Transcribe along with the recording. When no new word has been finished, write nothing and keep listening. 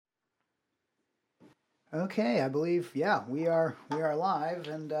Okay, I believe, yeah, we are live,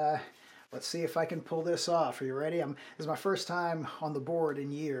 and let's see if I can pull this off. Are you ready? This is my first time on the board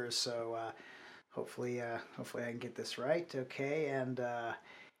in years, so hopefully I can get this right. Okay, and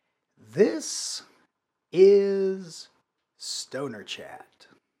this is Stoner Chat.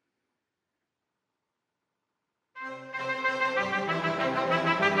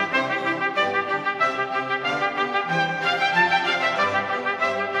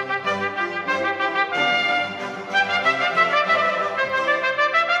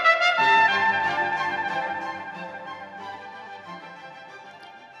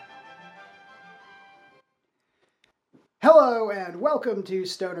 Hello and welcome to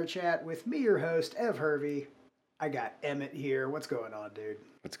Stoner Chat with me, your host, Ev Hervey. I got Emmett here. What's going on, dude?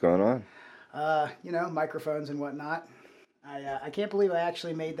 What's going on? Microphones and whatnot. I can't believe I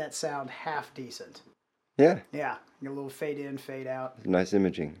actually made that sound half decent. Yeah, Yeah, get a little fade in, fade out. nice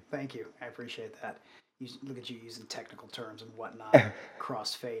imaging. Thank you. I appreciate that. Look at you using technical terms and whatnot,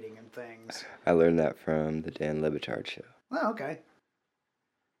 cross fading and things. I learned that from the Dan Le Batard show. Oh, okay.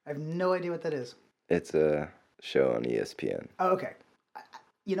 I have no idea what that is. It's a show on ESPN. Oh, okay.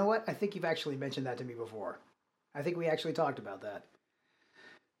 You know what? I think you've actually mentioned that to me before. I think we actually talked about that.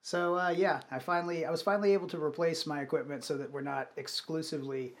 So yeah, I was finally able to replace my equipment so that we're not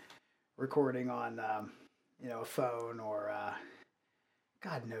exclusively recording on a phone or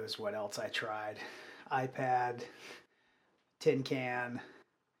God knows what else I tried. iPad, tin can,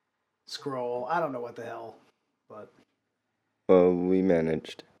 scroll. I don't know what the hell, but Well, we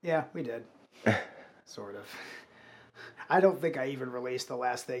managed. yeah, we did. Sort of. I don't think I even released the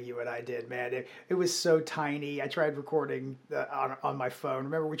last thing you and I did, man. It was so tiny. I tried recording on my phone.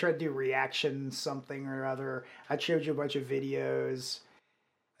 Remember, we tried to do reaction something or other. I showed you a bunch of videos.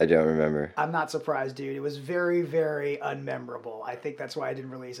 I don't remember. I'm not surprised, dude. It was very, very unmemorable. I think that's why I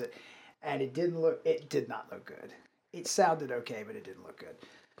didn't release it. And it did not look good. It sounded okay, but it didn't look good.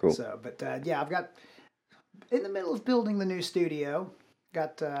 Cool. So, but yeah, I've got, in the middle of building the new studio,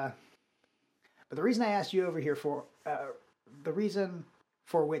 but the reason I asked you over here the reason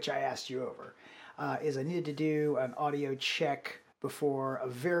for which I asked you over is I needed to do an audio check before a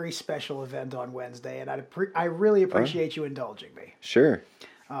very special event on Wednesday, and I really appreciate you indulging me. Sure.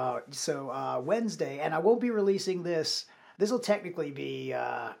 So Wednesday, and I won't be releasing this. This will technically be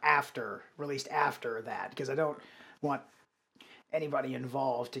released after that, because I don't want anybody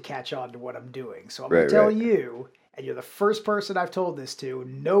involved to catch on to what I'm doing. So I'm going to tell you, and you're the first person I've told this to.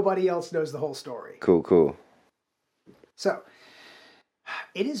 Nobody else knows the whole story. Cool. So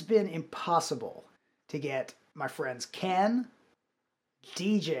it has been impossible to get my friends Ken,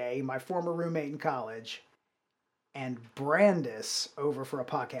 DJ, my former roommate in college, and Brandis over for a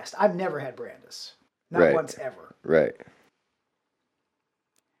podcast. I've never had Brandis. Not once ever. Right.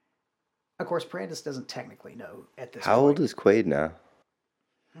 Of course, Brandis doesn't technically know at this point. How old is Quaid now?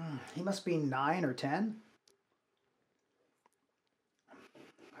 He must be 9 or 10.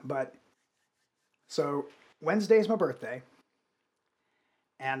 But, so, Wednesday is my birthday.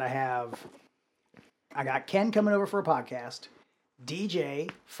 And I got Ken coming over for a podcast. DJ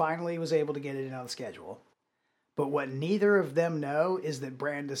finally was able to get it in on the schedule. But what neither of them know is that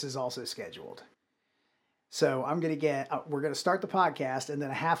Brandis is also scheduled. So we're going to start the podcast, and then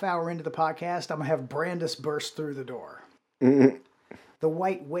a half hour into the podcast, I'm going to have Brandis burst through the door. The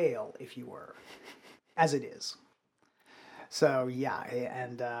white whale, if you were, as it is. So yeah,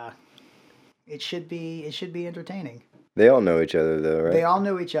 and it should be entertaining. They all know each other, though, right? They all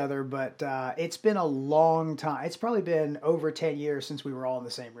know each other, but it's been a long time. It's probably been over 10 years since we were all in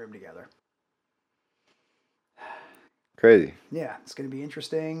the same room together. Crazy. Yeah, it's going to be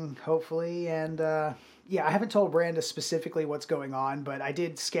interesting, hopefully. And yeah, I haven't told Brandis specifically what's going on, but I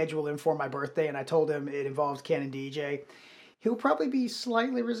did schedule him for my birthday, and I told him it involved Ken and DJ. He'll probably be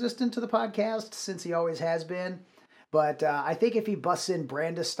slightly resistant to the podcast, since he always has been. But I think if he busts in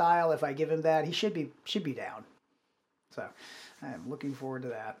Brandis style, if I give him that, he should be down. So I'm looking forward to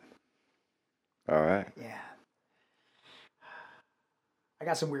that. All right. Yeah. I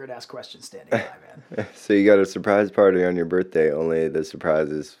got some weird ass questions standing by, man. So you got a surprise party on your birthday, only the surprise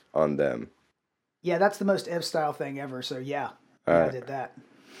is on them. Yeah, that's the most Ev style thing ever. So yeah, Right. I did that.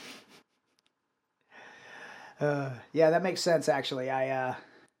 Yeah, that makes sense. Actually, I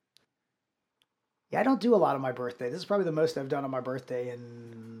don't do a lot on my birthday. This is probably the most I've done on my birthday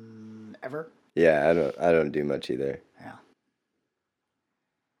in ever. Yeah, I don't do much either. Yeah.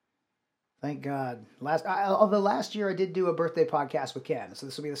 Thank God. Although last year I did do a birthday podcast with Ken, so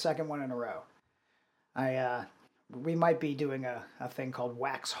this will be the second one in a row. We might be doing a thing called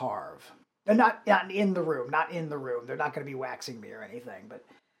Wax Harv. And not in the room. They're not going to be waxing me or anything, but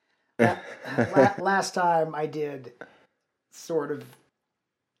Last time I did sort of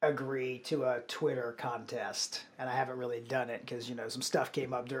agree to a Twitter contest, and I haven't really done it because, some stuff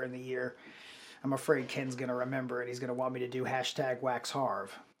came up during the year. I'm afraid Ken's going to remember it. He's going to want me to do hashtag Wax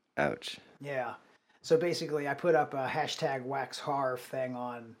Harv. Ouch. Yeah. So basically, I put up a hashtag Wax Harv thing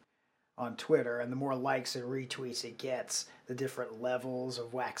on Twitter, and the more likes and retweets it gets, the different levels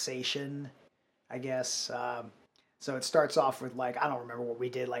of waxation, I guess. So it starts off with, I don't remember what we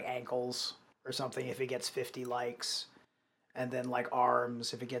did, ankles or something if it gets 50 likes. And then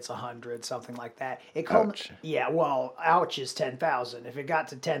arms if it gets 100, something like that. Ouch. Yeah, well, ouch is 10,000. If it got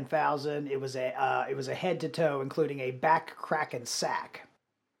to 10,000, it was a head to toe, including a back crack and sack.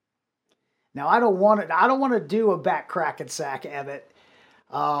 Now I don't want to do a back crack and sack, Emmett.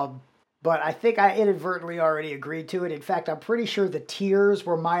 But I think I inadvertently already agreed to it. In fact, I'm pretty sure the tears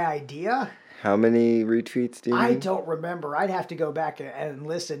were my idea. How many retweets do you need? I don't remember. I'd have to go back and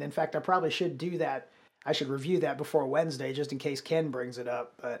listen. In fact, I probably should do that. I should review that before Wednesday just in case Ken brings it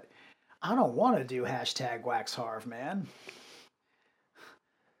up. But I don't want to do hashtag Wax Harv, man.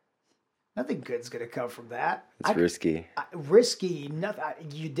 Nothing good's going to come from that. It's risky. Risky. Nothing.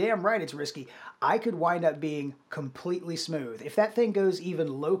 You damn right it's risky. I could wind up being completely smooth. If that thing goes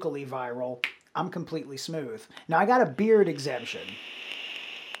even locally viral, I'm completely smooth. Now, I got a beard exemption.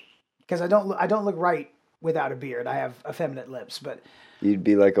 Because I don't look right without a beard. I have effeminate lips, but... You'd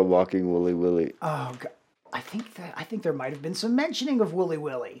be like a walking Wooly Willy. Oh, God. I think there might have been some mentioning of Wooly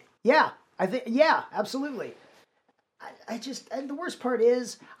Willy. Yeah, absolutely. And the worst part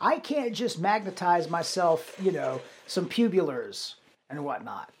is, I can't just magnetize myself, some pubulars and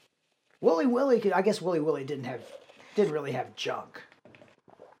whatnot. Wooly Willy, I guess Wooly Willy didn't really have junk.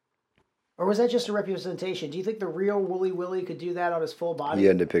 Or was that just a representation? Do you think the real Wooly Willy could do that on his full body? You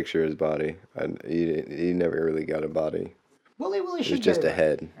had to picture his body. He never really got a body. Wooly Willy should It was just a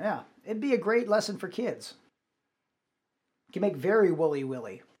head. Yeah. It'd be a great lesson for kids. You can make very Wooly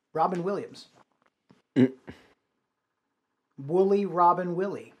Willy. Robin Williams. Woolly Robin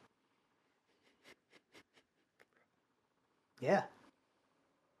Willy. Yeah.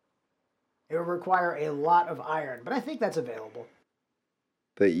 It would require a lot of iron, but I think that's available.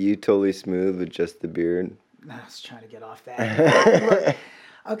 But you totally smooth with just the beard? I was trying to get off that. Look,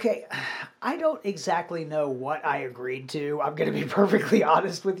 okay, I don't exactly know what I agreed to. I'm going to be perfectly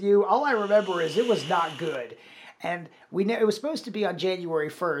honest with you. All I remember is it was not good. And it was supposed to be on January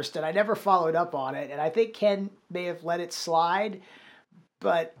 1st, and I never followed up on it. And I think Ken may have let it slide.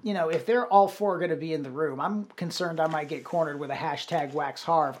 But, if they're all four going to be in the room, I'm concerned I might get cornered with a hashtag Wax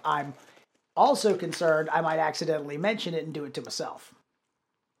Harv. I'm also concerned I might accidentally mention it and do it to myself.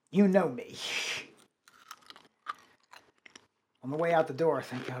 You know me. On the way out the door,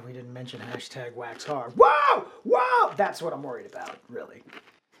 thank God we didn't mention hashtag Wax Harv. Whoa! Whoa! That's what I'm worried about, really.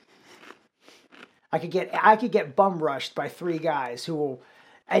 I could get bum rushed by three guys who will,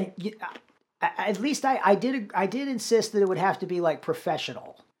 and at least I did insist that it would have to be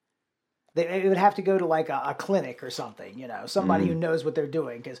professional. It would have to go to a clinic or something, somebody who knows what they're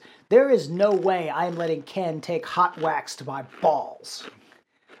doing, because there is no way I'm letting Ken take hot wax to my balls.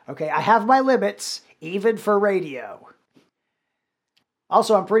 Okay, I have my limits, even for radio.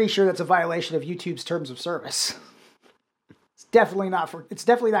 Also, I'm pretty sure that's a violation of YouTube's terms of service. It's definitely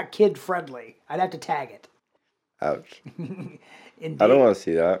not kid friendly. I'd have to tag it. Ouch. Indeed. I don't want to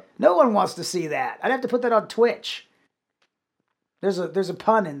see that. No one wants to see that. I'd have to put that on Twitch. There's a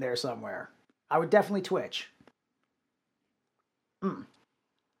pun in there somewhere. I would definitely Twitch.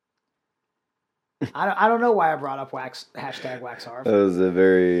 I don't know why I brought up hashtag Wax Harv. That was a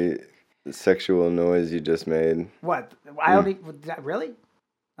very sexual noise you just made. What? I don't even, really?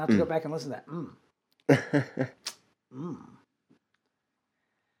 I have to go back and listen to that.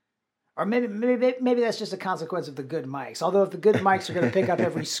 Or maybe that's just a consequence of the good mics. Although if the good mics are going to pick up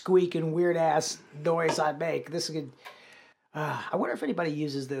every squeak and weird ass noise I make, this could. I wonder if anybody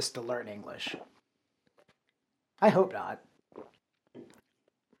uses this to learn English. I hope not.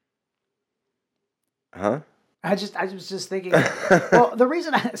 Huh? I was just thinking. Well, the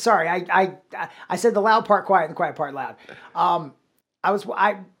reason I said the loud part quiet and the quiet part loud. I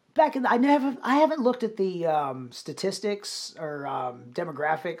haven't looked at the statistics or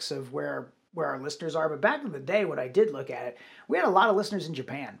demographics of where our listeners are, but back in the day when I did look at it, we had a lot of listeners in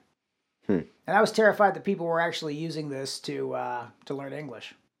Japan, and I was terrified that people were actually using this to learn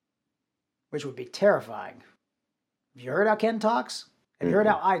English, which would be terrifying. Have you heard how Ken talks? Have you heard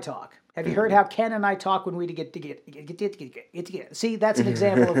how I talk? Have you heard how Ken and I talk when we get together? See, that's an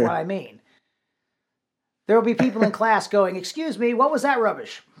example of what I mean. There will be people in class going, "Excuse me, what was that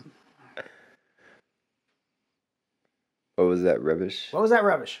rubbish?" What was that rubbish? What was that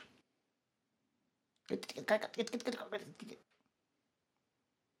rubbish?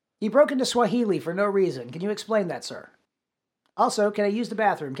 He broke into Swahili for no reason. Can you explain that, sir? Also, can I use the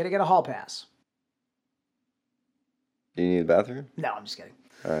bathroom? Can I get a hall pass? Do you need a bathroom? No, I'm just kidding.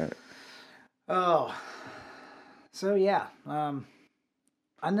 All right. Oh. So, yeah.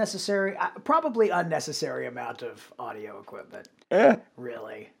 Probably unnecessary amount of audio equipment. Yeah.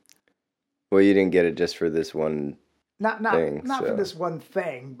 Really. Well, you didn't get it just for this one Not thing, for so. this one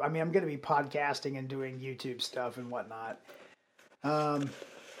thing. I mean, I'm going to be podcasting and doing YouTube stuff and whatnot.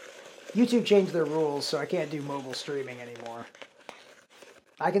 YouTube changed their rules, so I can't do mobile streaming anymore.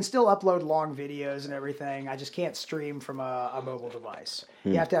 I can still upload long videos and everything. I just can't stream from a mobile device.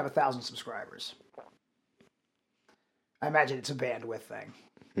 You have to have 1,000 subscribers. I imagine it's a bandwidth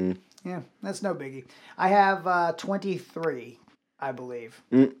thing. Yeah, that's no biggie. I have 23, I believe.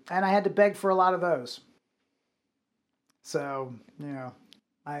 And I had to beg for a lot of those. So,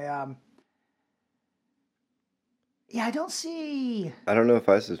 I don't see... I don't know if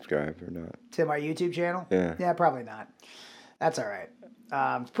I subscribe or not. To my YouTube channel? Yeah. Yeah, probably not. That's all right.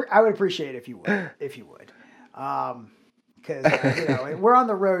 I would appreciate it if you would. Because, we're on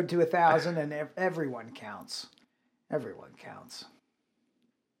the road to 1,000 and everyone counts. Everyone counts.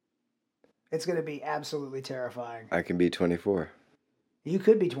 It's going to be absolutely terrifying. I can be 24. You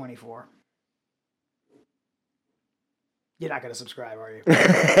could be 24. You're not going to subscribe, are you?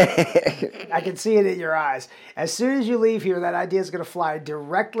 I can see it in your eyes. As soon as you leave here, that idea is going to fly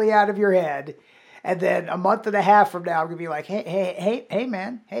directly out of your head. And then a month and a half from now, I'm going to be like, hey,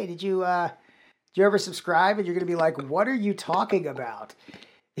 man. Hey, did you ever subscribe? And you're going to be like, what are you talking about?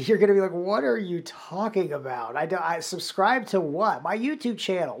 You're going to be like, what are you talking about? I subscribe to what? My YouTube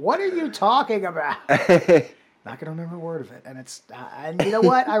channel. What are you talking about? Not going to remember a word of it. And you know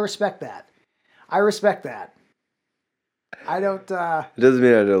what? I respect that. I don't... It doesn't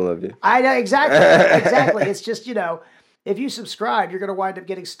mean I don't love you. I know, exactly. It's just, if you subscribe, you're going to wind up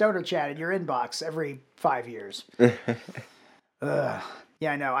getting Stoner Chat in your inbox every 5 years. Yeah,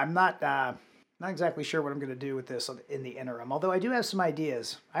 I know. I'm not exactly sure what I'm going to do with this in the interim, although I do have some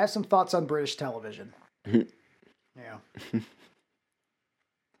ideas. I have some thoughts on British television. Yeah.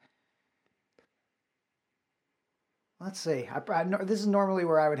 Let's see. This is normally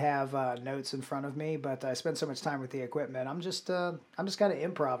where I would have notes in front of me, but I spend so much time with the equipment. I'm just kind of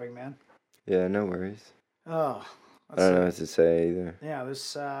improving, man. Yeah, no worries. Oh, I don't know what to say either. Yeah,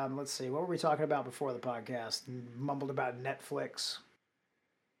 this. Let's see. What were we talking about before the podcast? Mumbled about Netflix.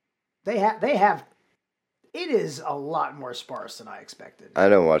 They have. It is a lot more sparse than I expected. I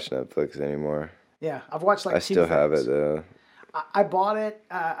don't watch Netflix anymore. Yeah, I've watched like. I still have it though. I bought it.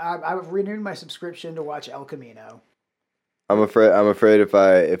 I've renewed my subscription to watch El Camino. I'm afraid if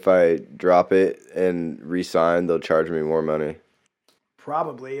I drop it and re-sign, they'll charge me more money.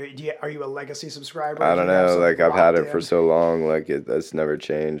 Probably. Are you a legacy subscriber? I don't know. Like I've had it for so long, like that's never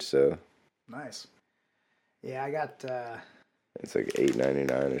changed. So nice. Yeah, I got. It's like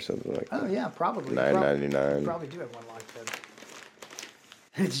 $8.99 or something like that. Oh yeah, probably $9.99. You probably do have one like that.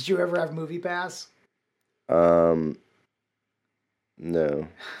 Did you ever have Movie Pass? No.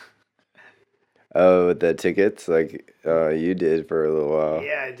 Oh, the tickets, like you did for a little while.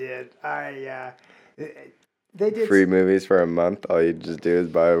 Yeah, I did. They did free movies for a month. All you just do is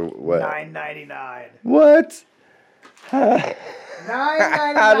buy what? $9.99. What? $9.99.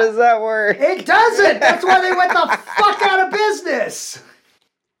 How does that work? It doesn't. That's why they went the fuck out of business.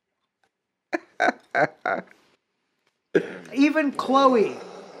 Even Chloe,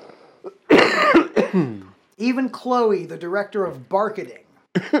 the director of marketing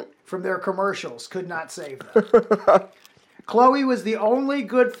from their commercials, could not save them. Chloe was the only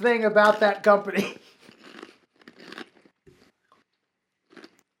good thing about that company.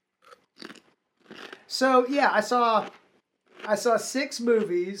 So yeah, I saw 6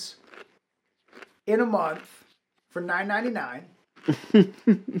 movies in a month for $9.99.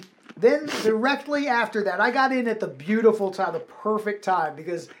 Then directly after that, I got in at the beautiful time, the perfect time,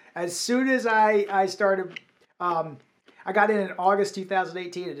 because as soon as I started, I got in August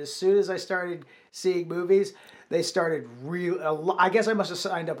 2018, and as soon as I started seeing movies, they started I guess I must have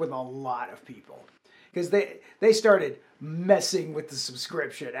signed up with a lot of people, because they started messing with the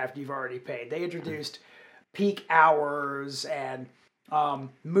subscription after you've already paid. They introduced peak hours and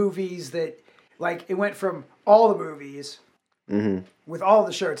movies that, like, it went from all the movies with all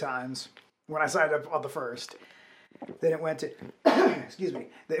the showtimes when I signed up on the first. Then it went to excuse me.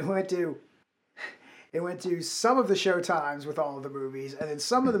 It went to some of the showtimes with all of the movies, and then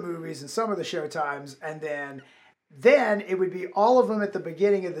some of the movies and some of the showtimes, and then then it would be all of them at the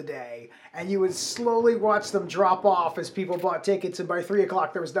beginning of the day, and you would slowly watch them drop off as people bought tickets, and by 3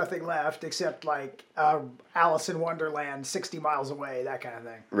 o'clock there was nothing left except like Alice in Wonderland 60 miles away, that kind of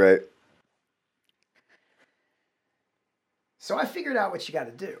thing. Right. So I figured out what you got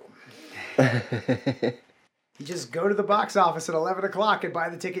to do. You just go to the box office at 11 o'clock and buy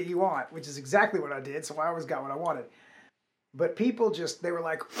the ticket you want, which is exactly what I did, so I always got what I wanted. But people they were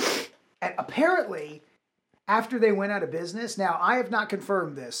like, and apparently, after they went out of business, now I have not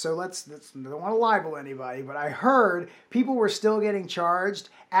confirmed this, so let's I don't want to libel anybody, but I heard people were still getting charged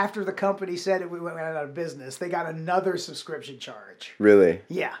after the company said we went out of business. They got another subscription charge. Really?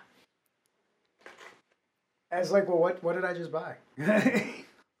 Yeah. I was like, well, what did I just buy?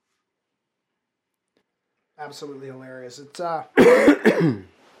 Absolutely hilarious. It's and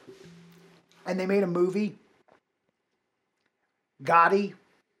they made a movie. Gotti.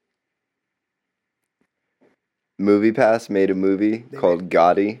 MoviePass made a movie called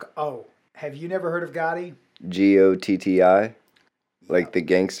Gotti. Oh, have you never heard of Gotti? Gotti, like the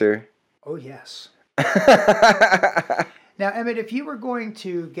gangster. Oh yes. Now, Emmett, if you were going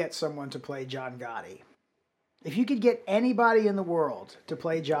to get someone to play John Gotti, if you could get anybody in the world to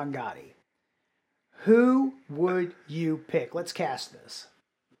play John Gotti, who would you pick? Let's cast this.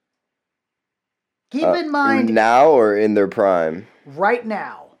 Keep in mind... Now or in their prime? Right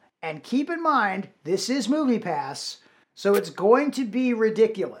now. And keep in mind, this is MoviePass, so it's going to be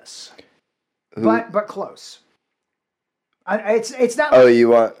ridiculous. But close. It's not... Oh, you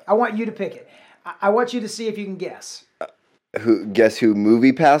want... I want you to pick it. I want you to see if you can guess. Guess who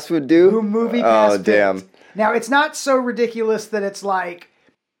MoviePass would do? Who MoviePass picked. Damn. Now, it's not so ridiculous that it's like...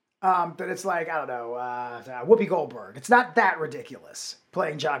 I don't know, Whoopi Goldberg. It's not that ridiculous,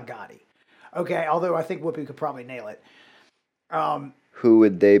 playing John Gotti. Okay, although I think Whoopi could probably nail it. Who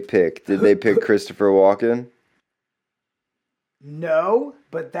would they pick? Did they pick Christopher Walken? No,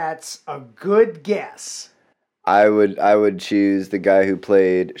 but that's a good guess. I would choose the guy who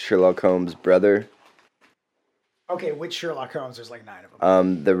played Sherlock Holmes' brother. Okay, which Sherlock Holmes? There's like 9 of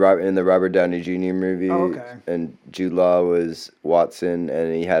them. In the Robert Downey Jr. movie. Oh, okay. And Jude Law was Watson,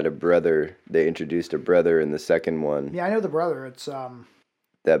 and he had a brother. They introduced a brother in the second one. Yeah, I know the brother. It's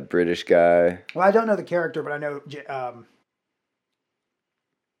that British guy. Well, I don't know the character, but I know.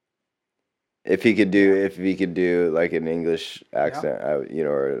 If he could do like an English accent,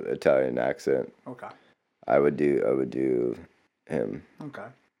 or an Italian accent. Okay. I would do him. Okay.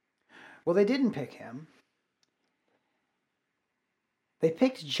 Well, they didn't pick him. They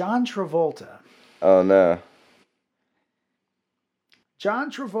picked John Travolta. Oh, no. John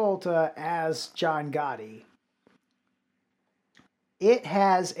Travolta as John Gotti. It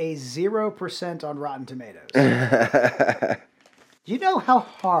has a 0% on Rotten Tomatoes. Do you know how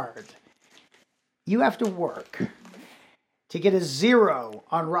hard you have to work to get a 0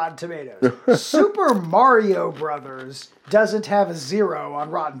 on Rotten Tomatoes? Super Mario Brothers doesn't have a 0 on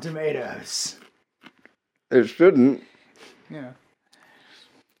Rotten Tomatoes. It shouldn't. Yeah.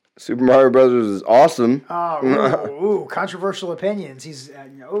 Super Mario Brothers is awesome. Ooh, controversial opinions. He's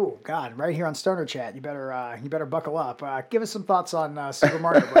God, right here on Stoner Chat. You better buckle up. Give us some thoughts on Super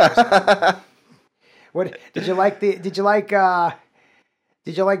Mario Brothers. What did you like? Did you like John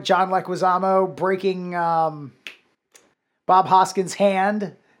Leguizamo breaking Bob Hoskins'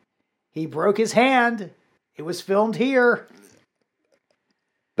 hand? He broke his hand. It was filmed here.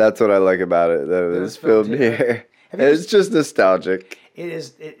 That's what I like about it. That it was filmed here. It's just nostalgic. It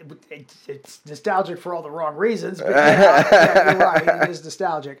is. It's nostalgic for all the wrong reasons, but yeah, you're right. It is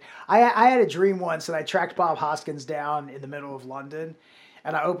nostalgic. I had a dream once that I tracked Bob Hoskins down in the middle of London,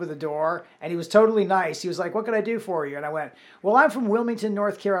 and I opened the door, and he was totally nice. He was like, "What can I do for you?" And I went, "Well, I'm from Wilmington,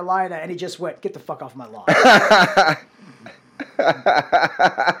 North Carolina," and he just went, "Get the fuck off my lawn."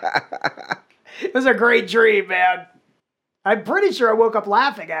 It was a great dream, man. I'm pretty sure I woke up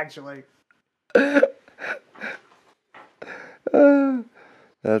laughing, actually.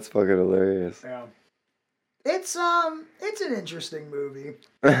 That's fucking hilarious. Yeah. It's an interesting movie.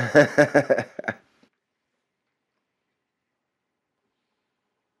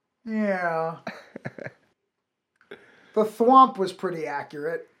 Yeah. The thwomp was pretty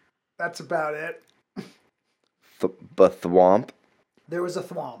accurate. That's about it. Thwomp? There was a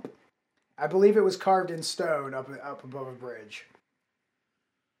thwomp. I believe it was carved in stone up above a bridge.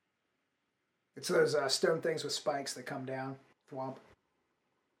 It's those stone things with spikes that come down. Thwomp.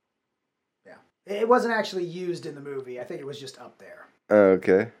 Yeah. It wasn't actually used in the movie. I think it was just up there. Oh,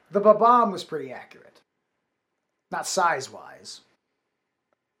 okay. The Ba-Bomb was pretty accurate. Not size-wise.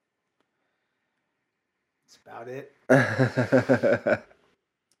 That's about it.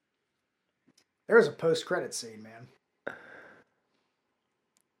 There's a post-credit scene, man.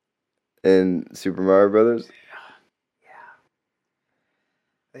 In Super Mario Brothers?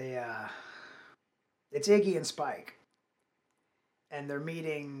 Yeah. It's Iggy and Spike. And they're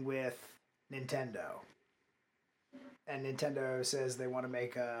meeting with Nintendo. And Nintendo says they want to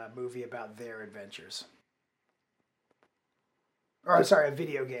make a movie about their adventures. Or, I'm sorry, a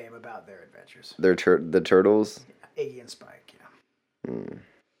video game about their adventures. The Turtles? Yeah, Iggy and Spike, yeah.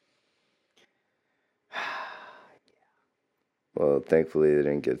 Well, thankfully they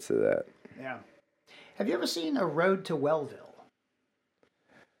didn't get to that. Yeah. Have you ever seen A Road to Wellville?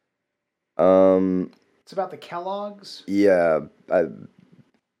 It's about the Kellogg's. Yeah, that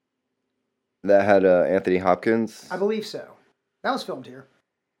had Anthony Hopkins. I believe so. That was filmed here.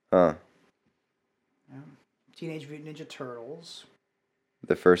 Huh. Yeah. Teenage Mutant Ninja Turtles.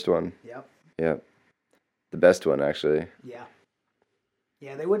 The first one. Yep. Yep. The best one, actually. Yeah.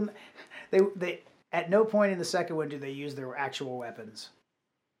 Yeah, they wouldn't. They at no point in the second one do they use their actual weapons.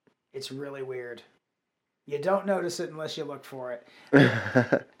 It's really weird. You don't notice it unless you look for it.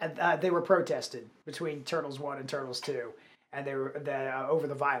 And they were protested between Turtles 1 and Turtles 2, and they were over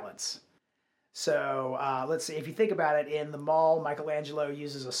the violence. So let's see. If you think about it, in the mall, Michelangelo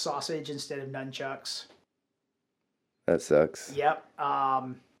uses a sausage instead of nunchucks. That sucks. Yep.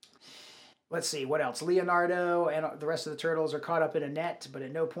 Let's see. What else? Leonardo and the rest of the turtles are caught up in a net, but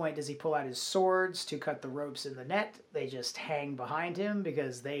at no point does he pull out his swords to cut the ropes in the net. They just hang behind him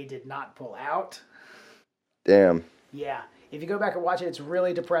because they did not pull out. Damn. Yeah. If you go back and watch it, it's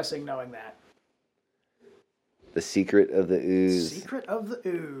really depressing knowing that. The Secret of the Ooze. Secret of the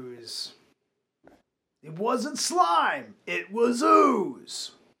Ooze. It wasn't slime. It was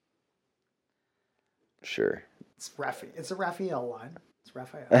ooze. Sure. It's a Raphael line. It's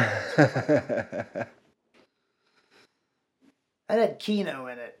Raphael. That had Keno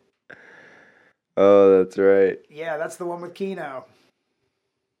in it. Oh, that's right. Yeah, that's the one with Keno.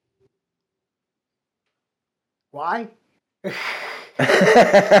 Why?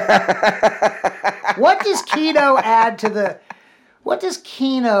 What does Keno add to the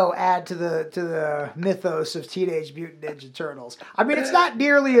mythos of Teenage Mutant Ninja Turtles? I mean, it's not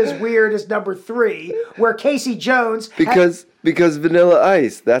nearly as weird as number 3, where Casey Jones because Vanilla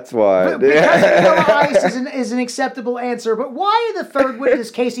Ice. That's why. Because Vanilla Ice is an acceptable answer. But why in the third one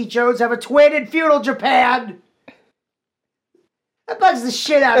does Casey Jones have a twin in feudal Japan? That bugs the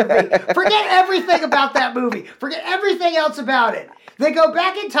shit out of me. Forget everything about that movie. Forget everything else about it. They go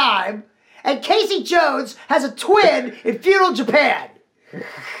back in time, and Casey Jones has a twin in feudal Japan.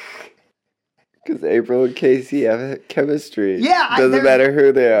 Because April and Casey have chemistry. Yeah. Doesn't matter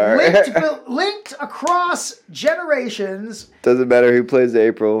who they are. Linked across generations. Doesn't matter who plays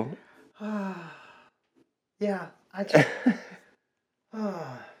April. Yeah. I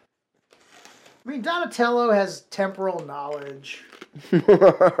mean, Donatello has temporal knowledge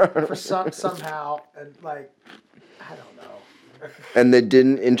for somehow, and I don't know. And they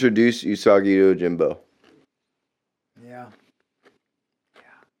didn't introduce Usagi Yojimbo. Yeah.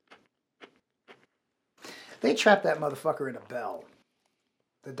 They trapped that motherfucker in a bell.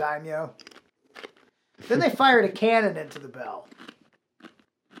 The daimyo. Then they fired a cannon into the bell.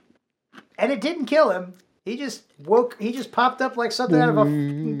 And it didn't kill him. He just popped up like something out of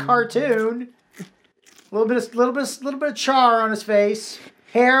a cartoon. A little bit of char on his face.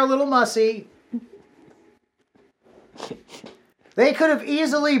 Hair a little mussy. They could have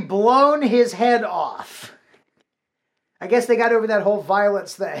easily blown his head off. I guess they got over that whole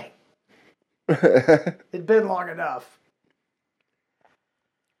violence thing. It'd been long enough.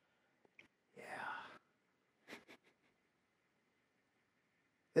 Yeah.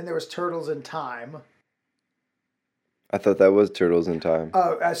 Then there was Turtles in Time. I thought that was Turtles in Time.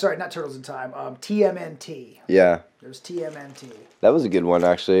 Oh, sorry, not Turtles in Time. TMNT. Yeah. There's TMNT. That was a good one,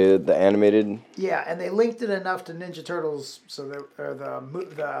 actually. The animated. Yeah, and they linked it enough to Ninja Turtles,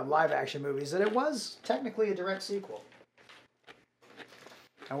 the live action movies, that it was technically a direct sequel.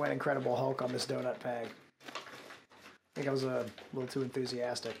 I went Incredible Hulk on this donut peg. I think I was a little too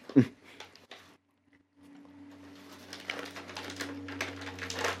enthusiastic.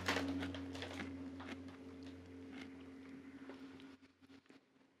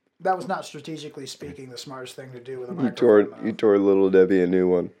 That was not strategically speaking the smartest thing to do with a microphone. You tore Little Debbie a new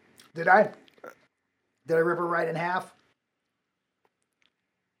one. Did I? Did I rip her right in half?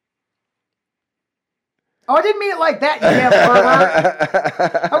 Oh, I didn't mean it like that, you damn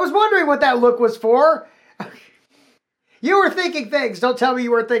pervert. I was wondering what that look was for. You were thinking things. Don't tell me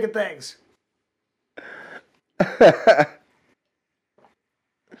you weren't thinking things.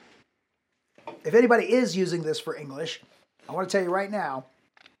 If anybody is using this for English, I want to tell you right now,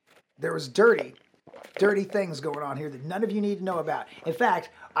 there was dirty things going on here that none of you need to know about. In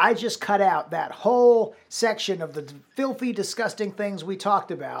fact, I just cut out that whole section of the filthy, disgusting things we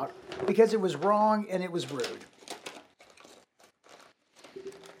talked about because it was wrong and it was rude.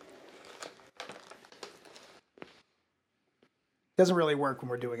 Doesn't really work when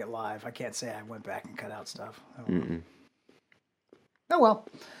we're doing it live. I can't say I went back and cut out stuff. Oh well.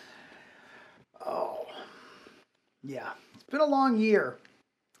 Oh. Yeah. It's been a long year.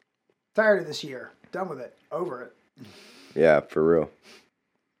 Tired of this year. Done with it. Over it. Yeah, for real.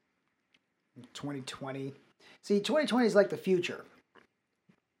 2020. See, 2020 is like the future.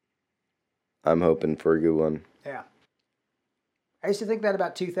 I'm hoping for a good one. Yeah. I used to think that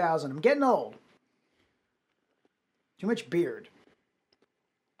about 2000. I'm getting old. Too much beard.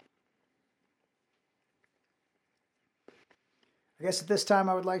 I guess at this time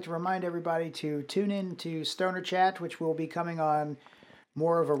I would like to remind everybody to tune in to Stoner Chat, which will be coming on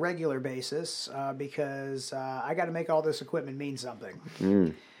more of a regular basis because I got to make all this equipment mean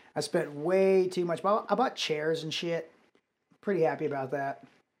something. I spent way too much. I bought chairs and shit. Pretty happy about that.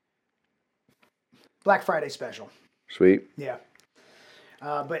 Black Friday special. Sweet. Yeah.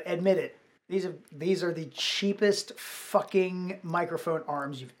 But admit it, these are the cheapest fucking microphone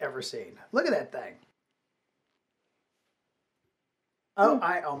arms you've ever seen. Look at that thing. Oh,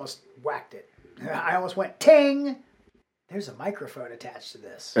 I almost whacked it. I almost went ting. There's a microphone attached to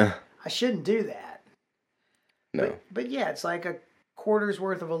this. I shouldn't do that. No. But yeah, it's like a quarter's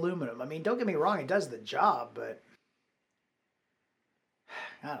worth of aluminum. I mean, don't get me wrong, it does the job, but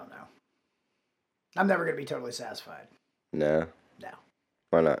I don't know. I'm never going to be totally satisfied. No. No.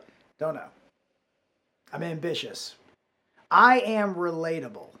 Why not? Don't know. I'm ambitious. I am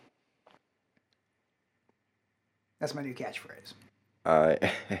relatable. That's my new catchphrase. I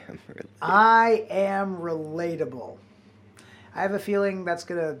am relatable. I am relatable. I have a feeling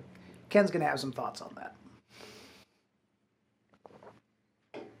Ken's gonna have some thoughts on that.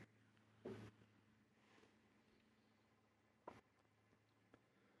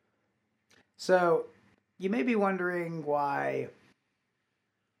 So, you may be wondering why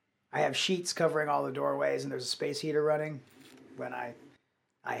I have sheets covering all the doorways and there's a space heater running when I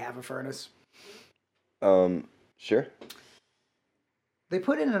have a furnace. Sure. They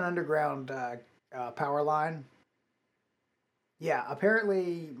put in an underground power line. Yeah,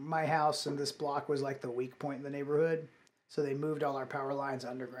 apparently my house and this block was like the weak point in the neighborhood. So they moved all our power lines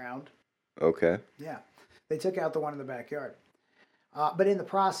underground. Okay. Yeah. They took out the one in the backyard. But in the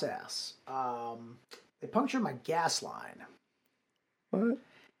process, they punctured my gas line. What?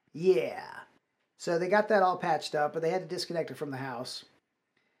 Yeah. So they got that all patched up, but they had to disconnect it from the house.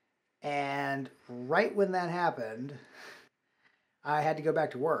 And right when that happened, I had to go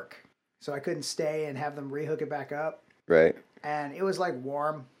back to work. So I couldn't stay and have them rehook it back up. Right. And it was like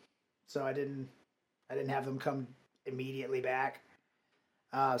warm, so I didn't have them come immediately back.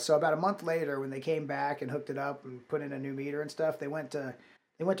 So about a month later, when they came back and hooked it up and put in a new meter and stuff, they went to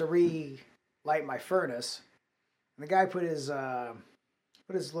relight my furnace. And the guy put his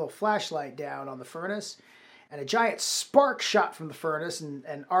little flashlight down on the furnace, and a giant spark shot from the furnace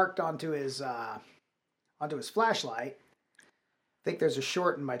and arced onto his flashlight. I think there's a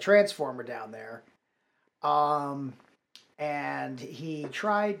short in my transformer down there. And he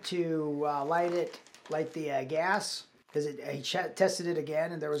tried to light the gas, because he tested it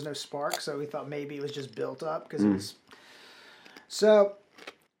again and there was no spark, so he thought maybe it was just built up because it was. So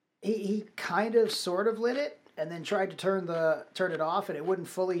he kind of sort of lit it and then tried to turn it off, and it wouldn't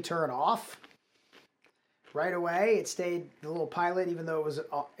fully turn off right away. It stayed, the little pilot, even though it was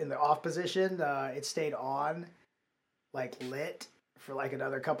in the off position, it stayed on, like lit for like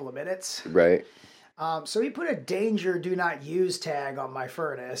another couple of minutes. Right. So he put a danger do not use tag on my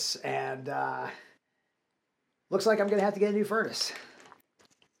furnace, and looks like I'm going to have to get a new furnace.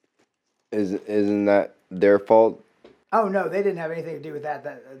 Isn't that their fault? Oh, no, they didn't have anything to do with that.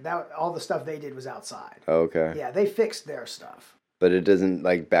 That all the stuff they did was outside. Oh, okay. Yeah, they fixed their stuff. But it doesn't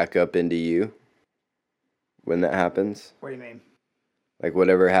like back up into you when that happens? What do you mean? Like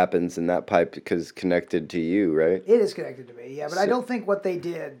whatever happens in that pipe is connected to you, right? It is connected to me, yeah. But I don't think what they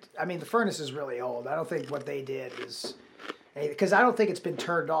did, I mean, the furnace is really old. I don't think what they did is, because I don't think it's been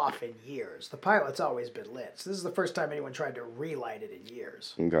turned off in years. The pilot's always been lit. So this is the first time anyone tried to relight it in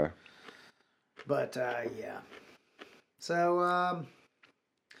years. Okay. But, yeah. So,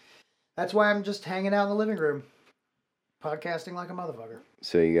 that's why I'm just hanging out in the living room, podcasting like a motherfucker.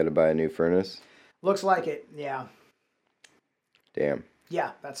 So you got to buy a new furnace? Looks like it, yeah. Damn.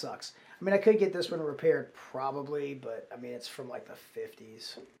 Yeah, that sucks. I mean, I could get this one repaired probably, but I mean, it's from like the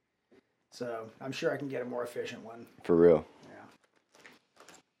 50s. So I'm sure I can get a more efficient one. For real? Yeah.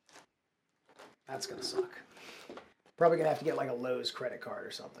 That's going to suck. Probably going to have to get like a Lowe's credit card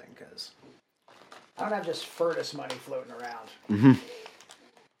or something because I don't have just Furtus money floating around. Mm-hmm.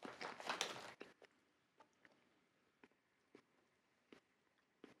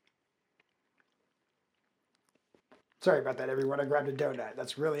 Sorry about that, everyone. I grabbed a donut.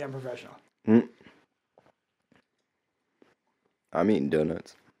 That's really unprofessional. Mm. I'm eating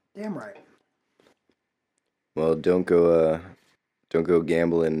donuts. Damn right. Well, don't go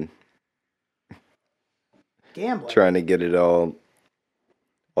gambling. Gambling? Trying to get it all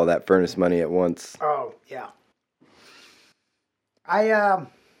that furnace money at once. Oh, yeah. I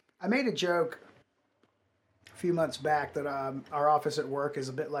made a joke a few months back that our office at work is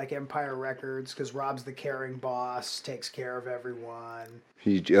a bit like Empire Records because Rob's the caring boss, takes care of everyone.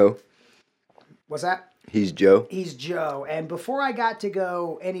 He's Joe. What's that? He's Joe. He's Joe. And before I got to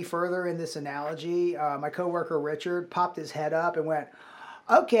go any further in this analogy, my coworker Richard popped his head up and went,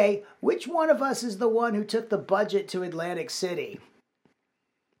 "Okay, which one of us is the one who took the budget to Atlantic City?"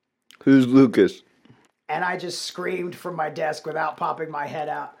 Who's Lucas? And I just screamed from my desk without popping my head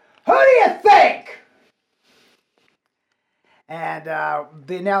out, "Who do you think?" And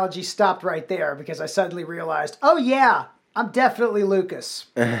the analogy stopped right there because I suddenly realized, oh yeah, I'm definitely Lucas.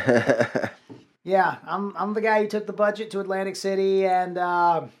 Yeah, I'm the guy who took the budget to Atlantic City and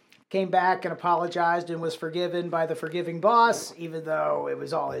came back and apologized and was forgiven by the forgiving boss, even though it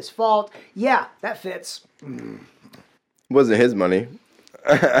was all his fault. Yeah, that fits. Wasn't his money.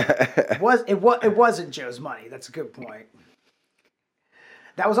 It wasn't Joe's money. That's a good point.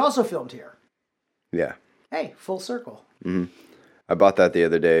 That was also filmed here. Yeah. Hey, full circle. Mm-hmm. I bought that the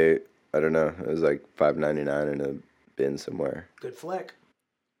other day. I don't know. It was like $5.99 in a bin somewhere. Good flick.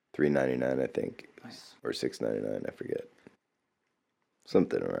 $3.99, I think, Nice. or $6.99. I forget.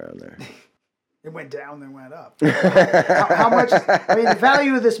 Something around there. It went down, then went up. How much? I mean, the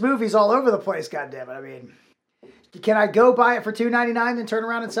value of this movie's all over the place. Goddammit! I mean, can I go buy it for $2.99 and turn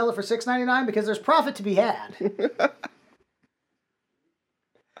around and sell it for $6.99 because there's profit to be had?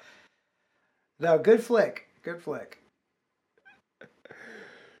 No, good flick. Good flick.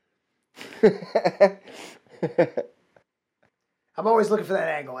 I'm always looking for that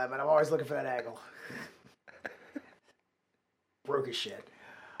angle, Evan. I'm always looking for that angle. Broke as shit.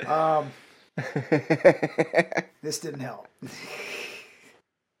 This didn't help.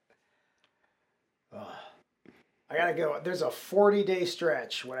 I gotta go. There's a 40-day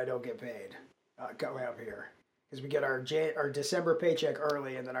stretch when I don't get paid coming up here. Because we get our December paycheck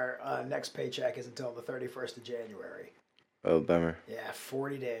early, and then our next paycheck is until the 31st of January. Oh, bummer. Yeah,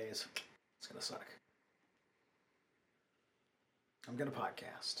 40 days. It's going to suck. I'm going to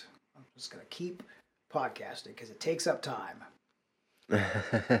podcast. I'm just going to keep podcasting because it takes up time.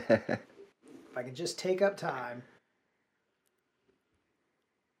 If I can just take up time.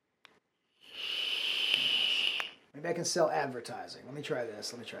 Maybe I can sell advertising. Let me try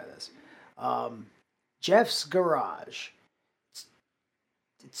this. Jeff's Garage.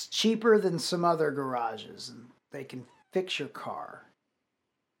 It's cheaper than some other garages, and they can fix your car.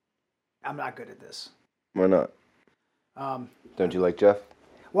 I'm not good at this. Why not? Don't you like Jeff?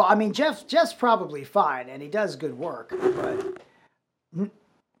 Well, I mean, Jeff's probably fine, and he does good work, but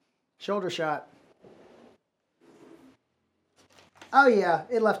shoulder shot. Oh yeah,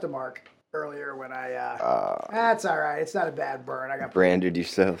 it left a mark earlier when I. That's all right. It's not a bad burn. I got branded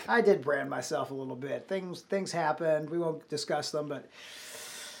yourself. I did brand myself a little bit. Things happened. We won't discuss them, but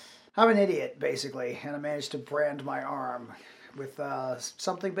I'm an idiot basically, and I managed to brand my arm with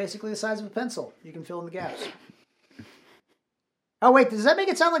something basically the size of a pencil. You can fill in the gaps. Oh wait, does that make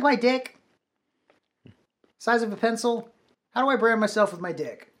it sound like my dick? Size of a pencil? How do I brand myself with my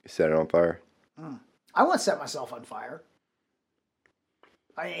dick? You set it on fire. I won't set myself on fire.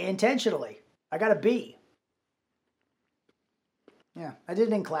 Intentionally. I got a B. Yeah, I did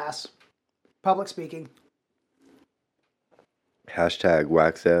it in class. Public speaking. Hashtag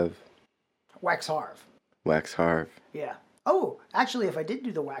WaxEv. Wax Harv. Wax Harv. Yeah. Oh, actually, if I did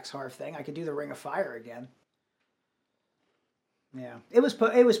do the Wax Harv thing, I could do the Ring of Fire again. Yeah. It was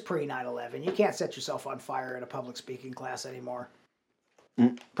pre 9/11. You can't set yourself on fire in a public speaking class anymore.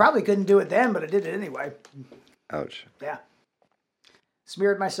 Probably couldn't do it then, but I did it anyway. Ouch. Yeah.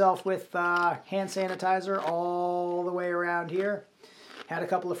 Smeared myself with hand sanitizer all the way around here. Had a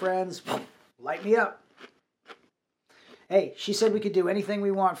couple of friends light me up. Hey, she said we could do anything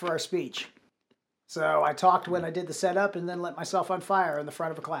we want for our speech. So I talked when I did the setup and then lit myself on fire in the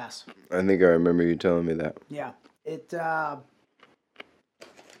front of a class. I think I remember you telling me that. Yeah.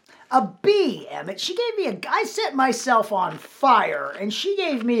 A B, Emmett. She gave me I set myself on fire and she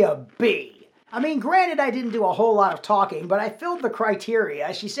gave me a B. I mean, granted, I didn't do a whole lot of talking, but I filled the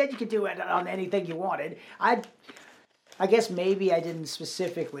criteria. She said you could do it on anything you wanted. I guess maybe I didn't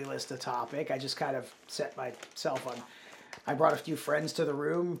specifically list a topic. I just kind of set myself on. I brought a few friends to the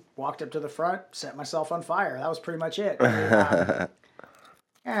room, walked up to the front, set myself on fire. That was pretty much it. Yeah,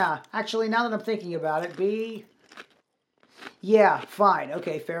 actually, now that I'm thinking about it, B. Yeah, fine.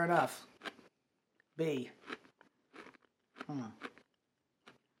 Okay, fair enough. B.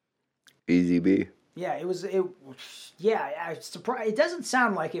 Easy B. Yeah, it was. Yeah, I was surprised. It doesn't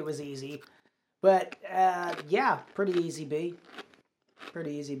sound like it was easy, but yeah, pretty easy B.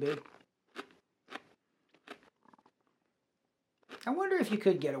 Pretty easy B. I wonder if you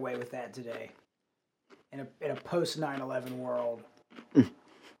could get away with that today, in a post 9/11 world.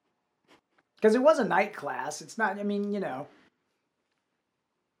 Because it was a night class. It's not. I mean,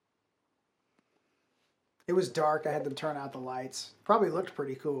 it was dark. I had them turn out the lights. Probably looked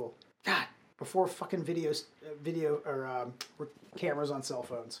pretty cool. God, before fucking video or cameras on cell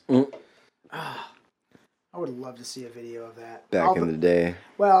phones. I would love to see a video of that. Back in the day.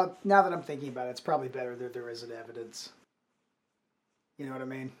 Well, now that I'm thinking about it, it's probably better that there isn't evidence. You know what I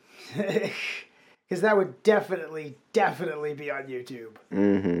mean? Because that would definitely be on YouTube.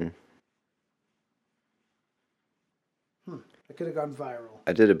 Mm-hmm. It could have gone viral.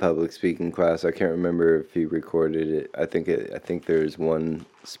 I did a public speaking class. I can't remember if he recorded it. I think there's one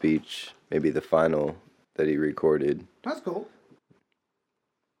speech, maybe the final, that he recorded. That's cool.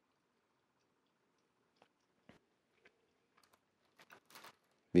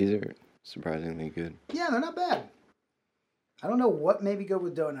 These are surprisingly good. Yeah, they're not bad. I don't know what made me go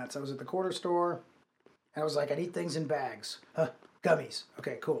with donuts. I was at the corner store, and I was like, I need things in bags. Gummies.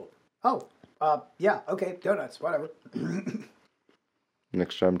 Okay, cool. Oh, yeah, okay, donuts, whatever.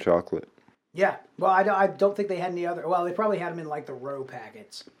 Next time, chocolate. Yeah, well, I don't think they had any other. Well, they probably had them in like the row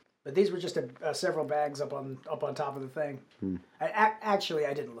packets, but these were just several bags up on top of the thing. Actually,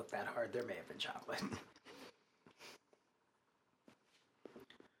 I didn't look that hard. There may have been chocolate.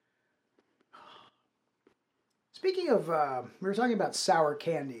 Speaking of, we were talking about sour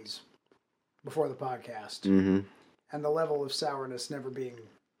candies before the podcast, and the level of sourness never being,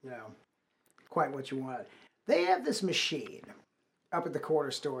 quite what you want. They have this machine up at the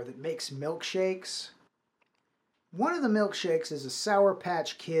corner store that makes milkshakes. One of the milkshakes is a Sour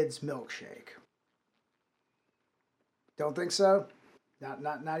Patch Kids milkshake. Don't think so?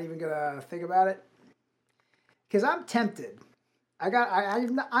 Not even gonna think about it? Because I'm tempted.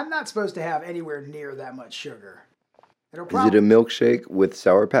 I'm not supposed to have anywhere near that much sugar. Is it a milkshake with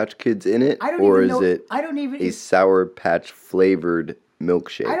Sour Patch Kids in it? I don't even a Sour Patch flavored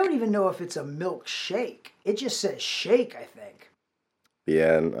milkshake? I don't even know if it's a milkshake. It just says shake, I think.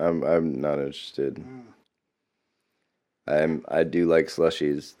 Yeah, I'm not interested. I do like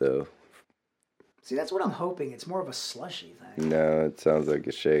slushies though. See, that's what I'm hoping. It's more of a slushy thing. No, it sounds like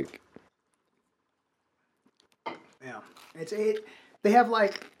a shake. Yeah, They have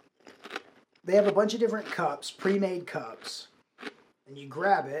a bunch of different cups, pre-made cups, and you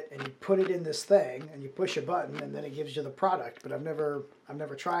grab it and you put it in this thing and you push a button and then it gives you the product. But I've never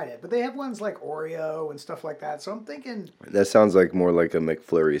tried it. But they have ones like Oreo and stuff like that. So I'm thinking that sounds like more like a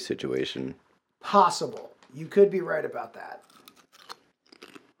McFlurry situation. Possible. You could be right about that.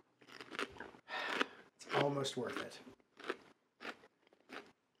 It's almost worth it.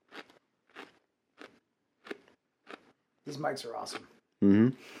 These mics are awesome.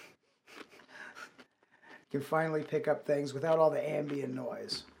 You can finally pick up things without all the ambient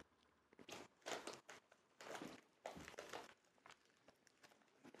noise.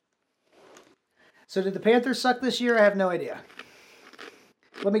 So did the Panthers suck this year? I have no idea.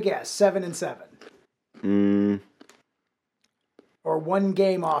 Let me guess, 7-7. Or one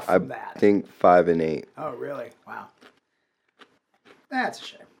game off from that. I think 5-8. Oh, really? Wow. That's a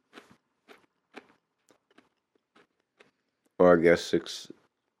shame. Or I guess 6.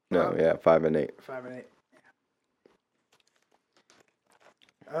 No, yeah, 5-8. 5-8.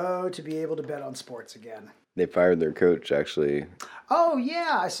 Oh, to be able to bet on sports again. They fired their coach, actually. Oh,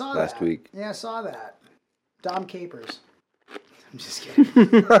 yeah, I saw that. Last week. Yeah, I saw that. Dom Capers. I'm just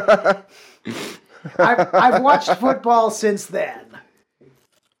kidding. I've watched football since then.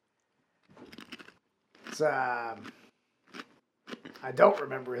 It's, I don't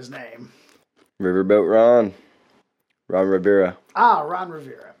remember his name. Riverboat Ron. Ron Rivera. Ah, Ron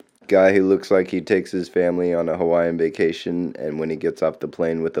Rivera. Guy who looks like he takes his family on a Hawaiian vacation, and when he gets off the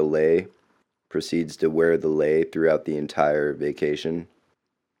plane with a lei, proceeds to wear the lei throughout the entire vacation.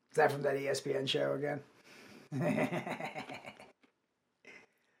 Is that from that ESPN show again?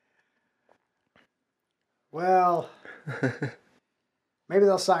 Well, Maybe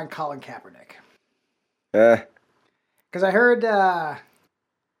they'll sign Colin Kaepernick. Eh, Because I heard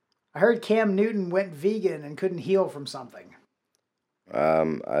Cam Newton went vegan and couldn't heal from something.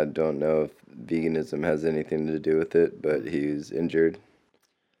 I don't know if veganism has anything to do with it, but he's injured.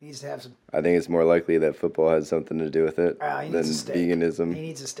 He needs to have some. I think it's more likely that football has something to do with it He than needs a steak. veganism. He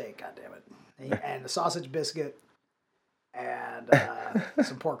needs a steak, goddammit. And a sausage biscuit and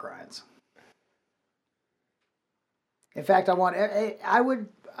some pork rinds. In fact, I'm going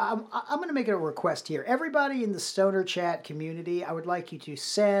to make a request here. Everybody in the Stoner Chat community, I would like you to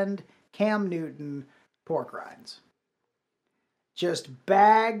send Cam Newton pork rinds. Just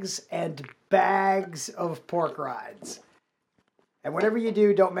bags and bags of pork rinds. And whatever you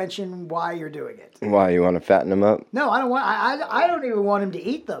do, don't mention why you're doing it. Why, you want to fatten him up? No, I don't want. I don't even want him to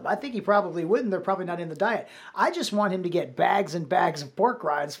eat them. I think he probably wouldn't. They're probably not in the diet. I just want him to get bags and bags of pork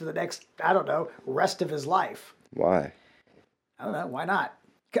rinds for the next, I don't know, rest of his life. Why? I don't know. Why not?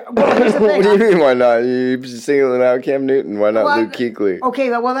 Well, here's the thing. What do you mean, why not? You're singling out Cam Newton. Why not Luke Kuechly?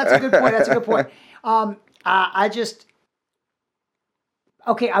 Okay, well, that's a good point. That's a good point.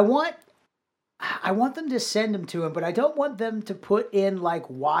 I want them to send them to him, but I don't want them to put in like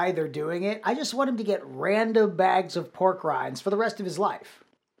why they're doing it. I just want him to get random bags of pork rinds for the rest of his life.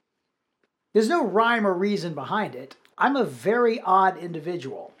 There's no rhyme or reason behind it. I'm a very odd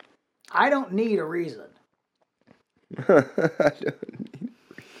individual. I don't need a reason.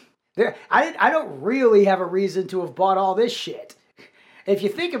 I don't really have a reason to have bought all this shit. If you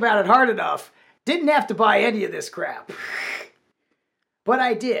think about it hard enough, didn't have to buy any of this crap. But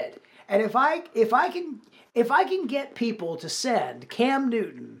I did. And if I can get people to send Cam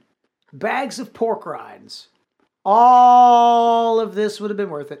Newton bags of pork rinds, all of this would have been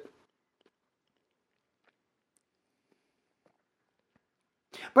worth it.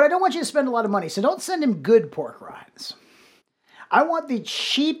 But I don't want you to spend a lot of money, so don't send him good pork rinds. I want the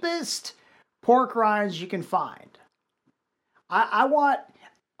cheapest pork rinds you can find. I want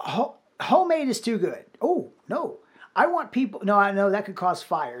homemade is too good. Oh, no. I want people... No, I know that could cause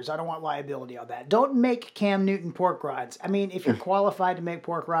fires. I don't want liability on that. Don't make Cam Newton pork rinds. I mean, if you're qualified to make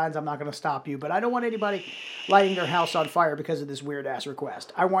pork rinds, I'm not going to stop you. But I don't want anybody lighting their house on fire because of this weird-ass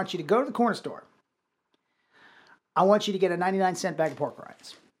request. I want you to go to the corner store. I want you to get a 99-cent bag of pork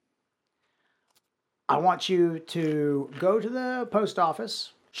rinds. I want you to go to the post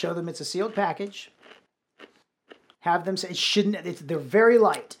office, show them it's a sealed package, have them say they're very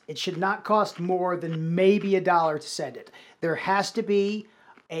light. It should not cost more than maybe $1 to send it. There has to be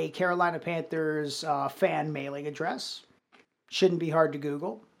a Carolina Panthers fan mailing address. Shouldn't be hard to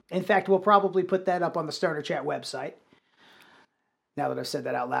Google. In fact, we'll probably put that up on the Stoner Chat website. Now that I've said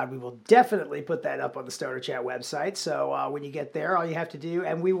that out loud, we will definitely put that up on the Stoner Chat website. So when you get there, all you have to do,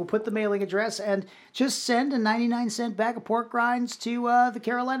 and we will put the mailing address, and just send a 99-cent bag of pork rinds to the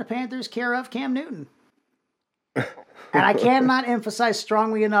Carolina Panthers, care of Cam Newton. And I cannot emphasize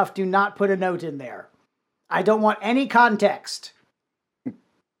strongly enough, do not put a note in there. I don't want any context.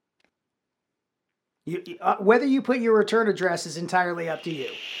 Whether you put your return address is entirely up to you.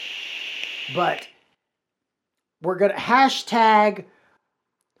 But we're going to hashtag...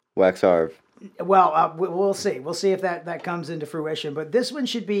 Wax Harv. Well, we'll see. We'll see if that comes into fruition. But this one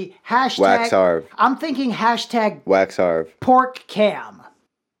should be hashtag... Wax Harv. I'm thinking hashtag... Wax Harv. Pork Cam.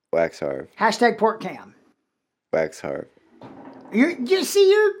 Wax Harv. Hashtag Pork Cam. Wax Harv. You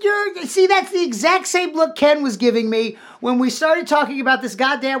see, that's the exact same look Ken was giving me when we started talking about this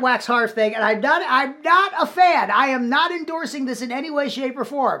goddamn Wax Harv thing, and I'm not a fan. I am not endorsing this in any way, shape, or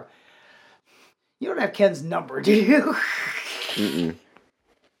form. You don't have Ken's number, do you? Mm-mm.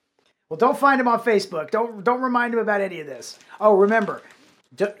 Well, don't find him on Facebook. Don't remind him about any of this. Oh, remember,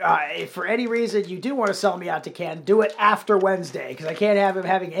 if for any reason you do want to sell me out to Ken, do it after Wednesday, because I can't have him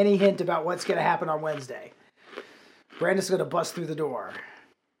having any hint about what's going to happen on Wednesday. Brandon's going to bust through the door.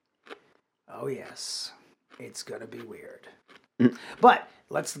 Oh, yes. It's going to be weird. But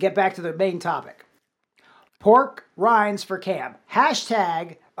let's get back to the main topic. Pork rinds for Cam.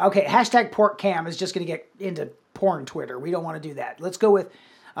 Hashtag Pork Cam is just going to get into porn Twitter. We don't want to do that. Let's go with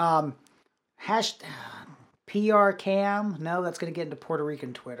hashtag PR Cam. No, that's going to get into Puerto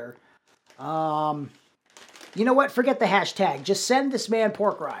Rican Twitter. You know what? Forget the hashtag. Just send this man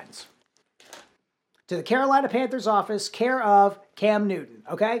pork rinds. To the Carolina Panthers office, care of Cam Newton,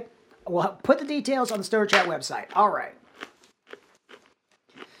 okay? We'll put the details on the Stoner Chat website. All right.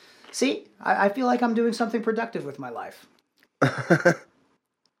 See, I feel like I'm doing something productive with my life.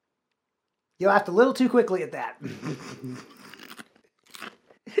 You laughed a little too quickly at that.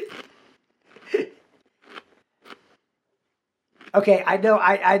 Okay, I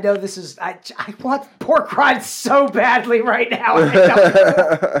know this is I want pork rinds so badly right now. I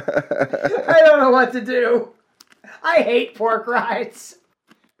don't know what to do. I hate pork rinds.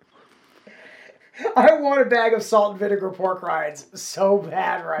 I want a bag of salt and vinegar pork rinds so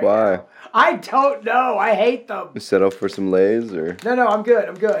bad right Why? now. I don't know. I hate them. Settle for some Lay's or? No, I'm good.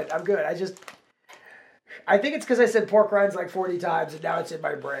 I think it's because I said pork rinds like 40 times and now it's in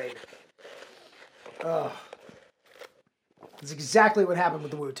my brain. Ugh. It's exactly what happened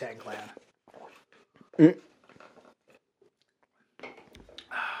with the Wu-Tang Clan.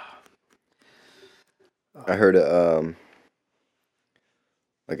 I heard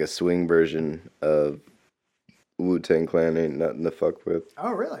like a swing version of Wu-Tang Clan ain't nothing to fuck with.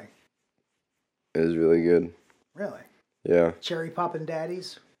 Oh, really? It was really good. Really? Yeah. Cherry Poppin'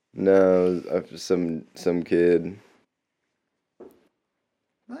 Daddies? No, some kid.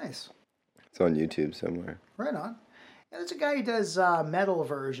 Nice. It's on YouTube somewhere. Right on. Yeah, there's a guy who does metal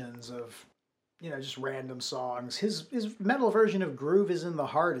versions of, just random songs. His metal version of Groove is in the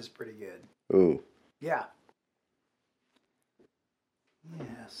Heart is pretty good. Ooh. Yeah.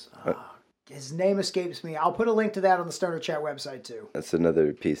 Yes. His name escapes me. I'll put a link to that on the Stoner Chat website too. That's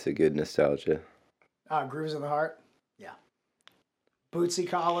another piece of good nostalgia. Grooves in the Heart? Yeah. Bootsy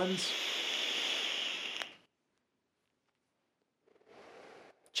Collins.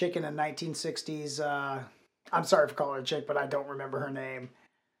 Chick in a 1960s... I'm sorry for calling her a chick, but I don't remember her name.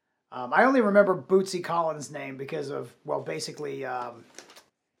 I only remember Bootsy Collins' name because of, basically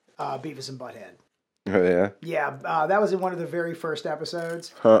Beavis and Butthead. Oh, yeah? Yeah, that was in one of the very first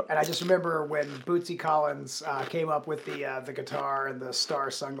episodes. Huh. And I just remember when Bootsy Collins came up with the guitar and the star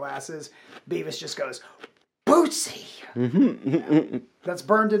sunglasses, Beavis just goes, Bootsy! Yeah. That's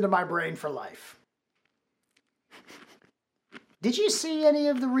burned into my brain for life. Did you see any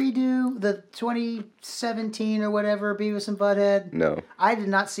of the redo, the 2017 or whatever, Beavis and Butthead? No. I did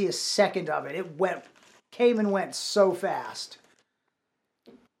not see a second of it. It came and went so fast.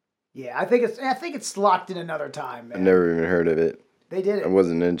 Yeah, I think it's locked in another time, man. I never even heard of it. They did it. I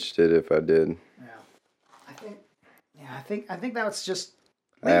wasn't interested if I did. Yeah. I think that's just...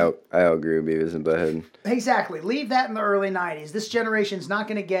 I outgrew Beavis and Butthead. Exactly. Leave that in the early 90s. This generation's not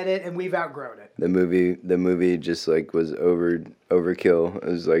going to get it, and we've outgrown it. The movie just like was overkill. It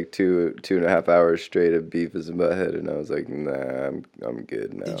was like two and a half hours straight of Beavis and Butthead, and I was like, nah, I'm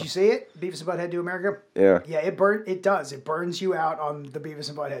good now. Did you see it? Beavis and Butthead Do America? Yeah. Yeah, it does. It burns you out on the Beavis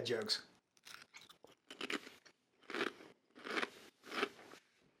and Butthead jokes.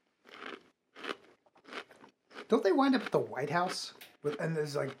 Don't they wind up at the White House? And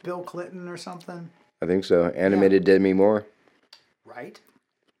there's like Bill Clinton or something? I think so. Animated Demi Moore. Right.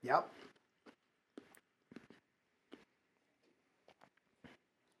 Yep.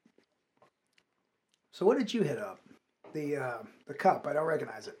 So what did you hit up? The cup. I don't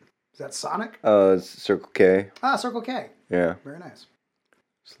recognize it. Is that Sonic? It's Circle K. Ah, Circle K. Yeah. Very nice.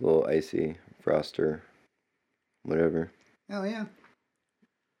 It's a little icy froster, whatever. Oh yeah.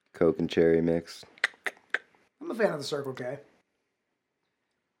 Coke and cherry mix. I'm a fan of the Circle K.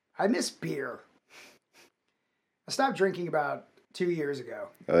 I miss beer. I stopped drinking about 2 years ago.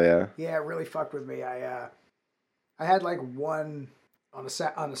 Oh yeah. Yeah, it really fucked with me. I had like one on a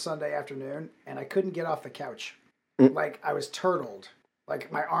Sunday afternoon, and I couldn't get off the couch. Like I was turtled.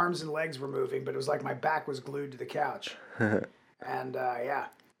 Like my arms and legs were moving, but it was like my back was glued to the couch. And yeah,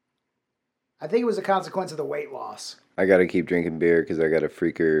 I think it was a consequence of the weight loss. I gotta keep drinking beer because I got a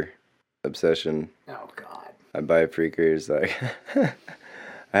freaker obsession. Oh God. I buy freakers like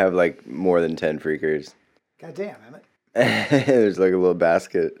I have like more than 10 freakers. God damn, Emmett. There's like a little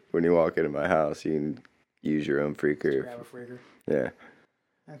basket when you walk into my house. You can use your own freaker. Just grab a freaker. Yeah.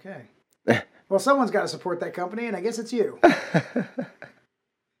 Okay. Well, someone's got to support that company, and I guess it's you.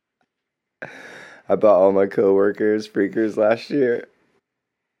 I bought all my coworkers freakers last year.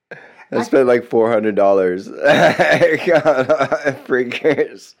 I spent like $400 on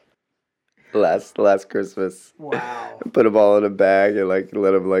freakers last Christmas. Wow. I put them all in a bag and like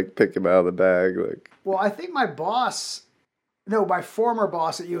let them like pick them out of the bag. Like. Well, I think my former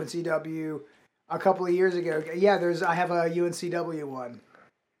boss at UNCW a couple of years ago. Yeah, I have a UNCW one.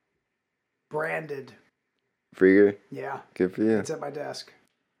 Branded. Freaker? Yeah. Good for you. It's at my desk.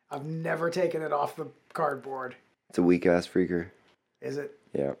 I've never taken it off the cardboard. It's a weak ass freaker. Is it?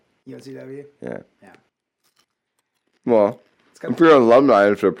 Yeah. UNCW? Yeah. Yeah. Well, if you're an alumni,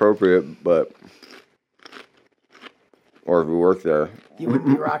 it's appropriate, but... Or if you work there. You wouldn't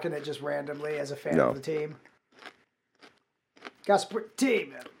be rocking it just randomly as a fan of the team? Got to support the team,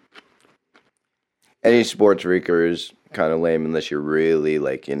 man. Any sports freaker is kind of lame unless you're really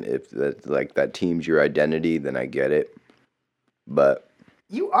like if that team's your identity, then I get it. But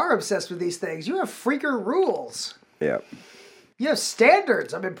You are obsessed with these things. You have freaker rules. yeah, You have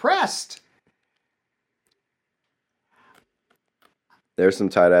standards. I'm impressed. there's some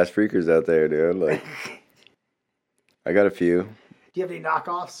tight ass freakers out there, dude. Like, I got a few. Do you have any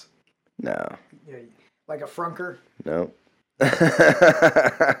knockoffs? No, You know, like a frunker? no.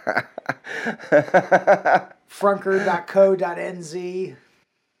 Frunker.co.nz.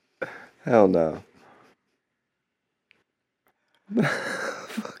 Hell no.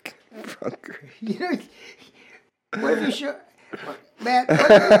 Fucking frunker. You know, what if you show, man?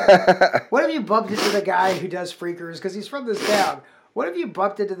 What if you bumped into the guy who does freakers because he's from this town? What if you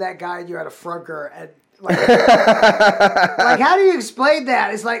bumped into that guy and you had a frunker and like how do you explain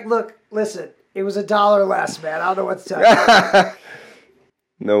that? It's like, look, listen, it was $1 less, man. I don't know what to tell you.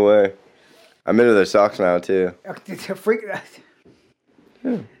 No way. I'm into their socks now too. Freak.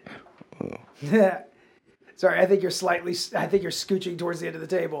 Sorry, I think you're scooching towards the end of the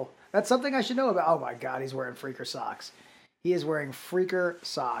table. That's something I should know about. Oh my God, he's wearing freaker socks. He is wearing freaker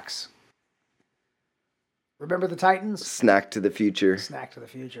socks. Remember the Titans? Snack to the future. Snack to the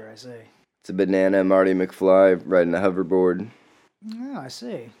future, I see. It's a banana, Marty McFly riding a hoverboard. Oh, I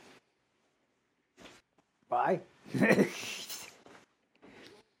see. Bye.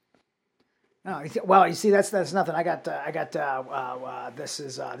 No, well, you see, that's nothing. I got this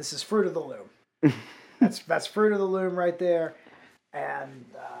is Fruit of the Loom. That's Fruit of the Loom right there, and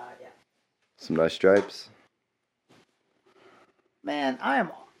yeah. Some nice stripes. Man, I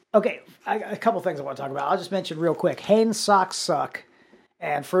am okay. A couple things I want to talk about. I'll just mention real quick. Hanes socks suck,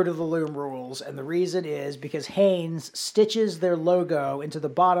 and Fruit of the Loom rules. And the reason is because Hanes stitches their logo into the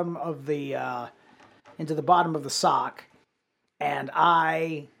bottom of the sock, and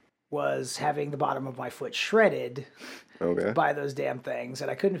I was having the bottom of my foot shredded by those damn things,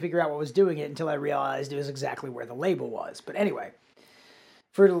 and I couldn't figure out what was doing it until I realized it was exactly where the label was. But anyway,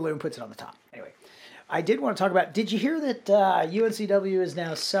 Fruit of the Loom puts it on the top. Anyway, I did want to talk about, did you hear that UNCW is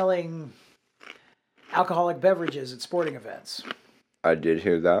now selling alcoholic beverages at sporting events? I did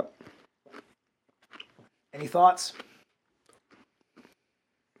hear that. Any thoughts?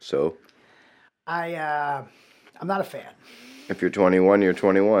 So? I'm not a fan. If you're 21, you're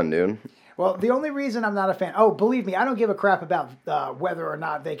 21, dude. Well, the only reason I'm not a fan... Oh, believe me, I don't give a crap about whether or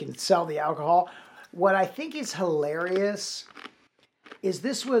not they can sell the alcohol. What I think is hilarious is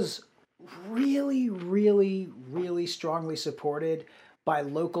this was really, really, really strongly supported by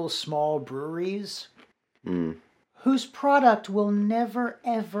local small breweries whose product will never,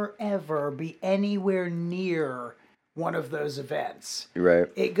 ever, ever be anywhere near one of those events. Right.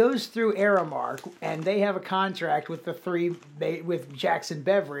 It goes through Aramark, and they have a contract with with Jackson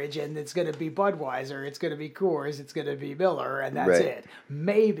Beverage, and it's going to be Budweiser, it's going to be Coors, it's going to be Miller, and that's it.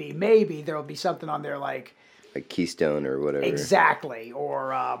 Maybe there'll be something on there like Keystone or whatever. Exactly.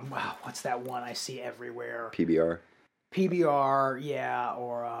 Or what's that one I see everywhere? PBR, yeah.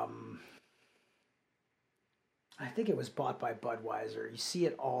 Or I think it was bought by Budweiser. You see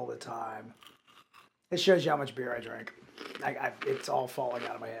it all the time. It shows you how much beer I drank. It's all falling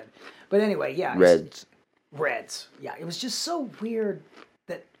out of my head. But anyway, yeah. Reds. Yeah, it was just so weird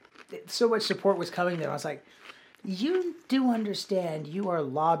that so much support was coming there. I was like, you do understand you are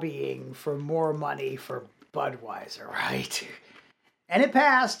lobbying for more money for Budweiser, right? And it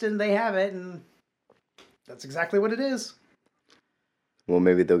passed, and they have it, and that's exactly what it is. Well,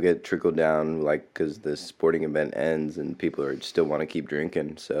 maybe they'll get trickled down, like, because the sporting event ends and people still want to keep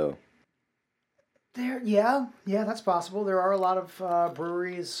drinking, so... Yeah, that's possible. There are a lot of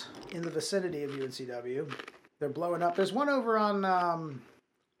breweries in the vicinity of UNCW. They're blowing up. There's one over on...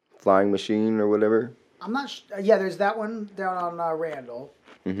 Flying Machine or whatever? I'm not yeah, there's that one down on Randall.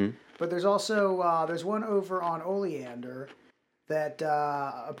 Mm-hmm. But there's also, there's one over on Oleander that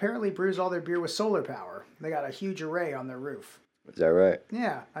apparently brews all their beer with solar power. They got a huge array on their roof. Is that right?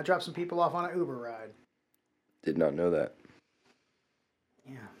 Yeah, I dropped some people off on an Uber ride. Did not know that.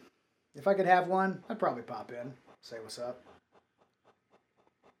 Yeah. If I could have one, I'd probably pop in, say what's up.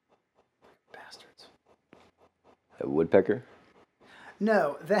 Bastards. A woodpecker?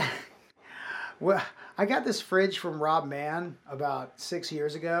 No, well, I got this fridge from Rob Mann about 6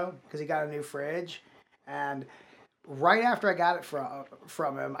 years ago because he got a new fridge, and right after I got it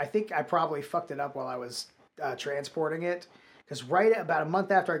from him, I think I probably fucked it up while I was transporting it, because right about a month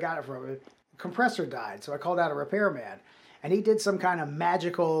after I got it from him, the compressor died, so I called out a repairman, and he did some kind of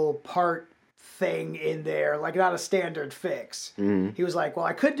magical part thing in there, like not a standard fix. Mm-hmm. He was like, well,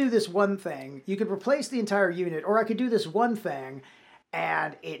 I could do this one thing. You could replace the entire unit, or I could do this one thing,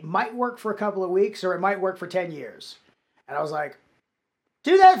 and it might work for a couple of weeks, or it might work for 10 years. And I was like,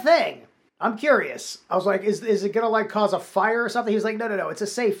 do that thing. I'm curious. I was like, is it gonna like cause a fire or something? He was like, no, it's a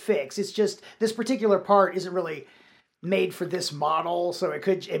safe fix. It's just this particular part isn't really made for this model, so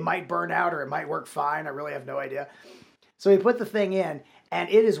it might burn out or it might work fine. I really have no idea. So he put the thing in, and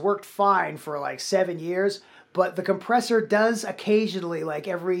it has worked fine for like 7 years. But the compressor does occasionally, like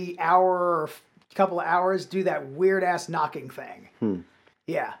every hour or couple of hours, do that weird ass knocking thing.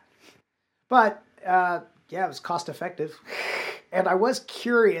 Yeah, but yeah, it was cost effective, and I was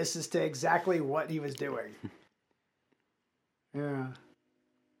curious as to exactly what he was doing. Yeah,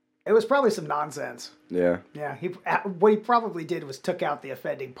 it was probably some nonsense. Yeah. Yeah, what he probably did was took out the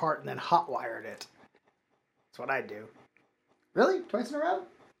offending part and then hotwired it. That's what I'd do. Really? Twice in a row?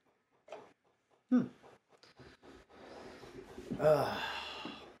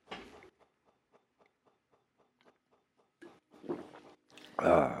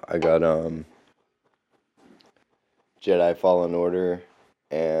 I got Jedi Fallen Order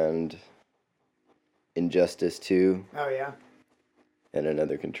and Injustice 2 Oh yeah, and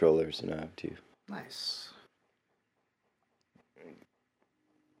another controller, so now I have 2. nice. Is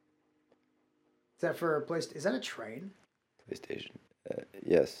that for a place? Is that a train? PlayStation.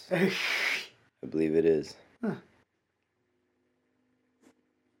 Yes, I believe it is. Huh.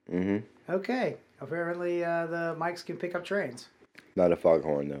 Okay. Apparently, the mics can pick up trains. Not a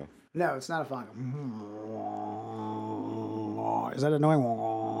foghorn though. No, it's not a fog. Is that annoying?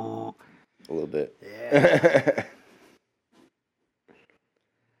 A little bit. Yeah.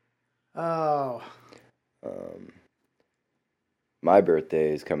 Oh. My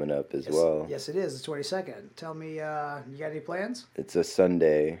birthday is coming up as well. Yes, it is. The 22nd. Tell me, you got any plans? It's a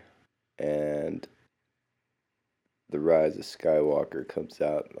Sunday, and The Rise of Skywalker comes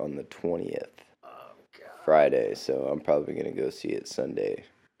out on the 20th. Oh, God. Friday, so I'm probably gonna go see it Sunday.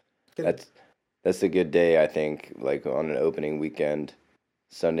 Good. That's a good day, I think. Like on an opening weekend,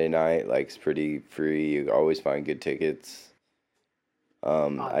 Sunday night, like it's pretty free. You always find good tickets.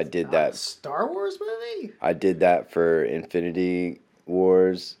 I did on that. a Star Wars movie? I did that for Infinity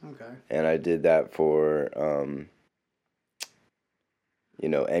Wars, Okay. and I did that for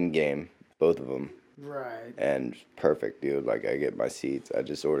Endgame, both of them. Right. And perfect, dude. Like I get my seats. I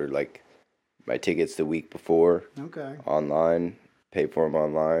just ordered like my tickets the week before Okay. online, pay for them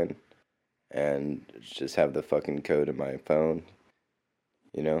online, and just have the fucking code in my phone.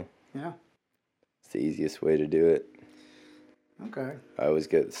 You know? Yeah. It's the easiest way to do it. Okay. I always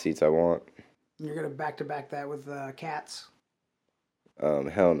get the seats I want. You're gonna back-to-back that with Cats?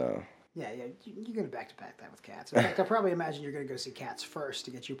 Hell no. Yeah, you're gonna back-to-back that with Cats. In fact, I probably imagine you're gonna go see Cats first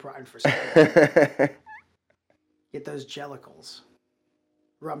to get you primed for something. Get those jellicles.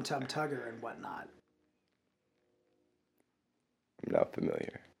 Rum Tum Tugger and whatnot. I'm not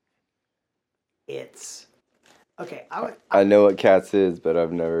familiar. It's... Okay, I know what Cats is, but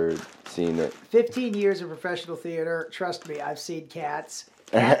I've never seen it. 15 years of professional theater. Trust me, I've seen Cats.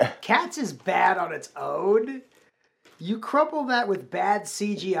 Cats is bad on its own. You crumple that with bad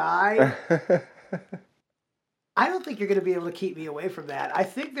CGI. I don't think you're going to be able to keep me away from that. I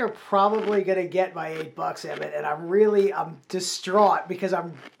think they're probably going to get my $8, Emmett, and I'm distraught because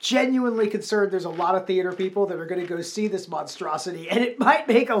I'm genuinely concerned there's a lot of theater people that are going to go see this monstrosity, and it might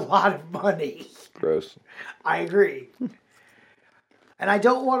make a lot of money. Gross. I agree. And I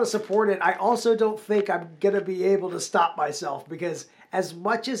don't want to support it. I also don't think I'm going to be able to stop myself because as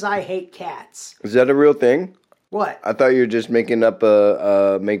much as I hate Cats... Is that a real thing? What? I thought you were just making up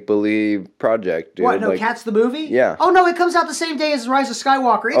a make-believe project, dude. What, no, Cats the movie? Yeah. Oh, no, it comes out the same day as Rise of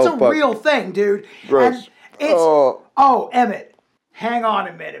Skywalker. It's a real thing, dude. Gross. And it's... Oh, Emmett, hang on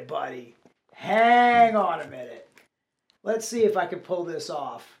a minute, buddy. Hang on a minute. Let's see if I can pull this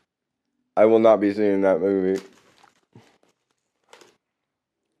off. I will not be seeing that movie.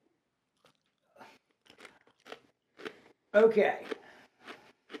 Okay.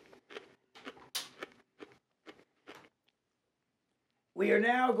 We are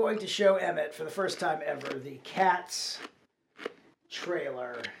now going to show Emmett, for the first time ever, the Cats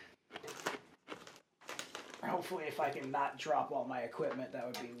trailer. Hopefully, if I can not drop all my equipment, that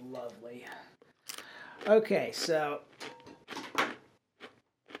would be lovely. Okay, so... Let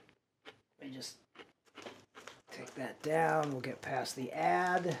me just take that down. We'll get past the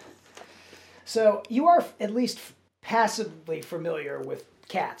ad. So, you are at least passively familiar with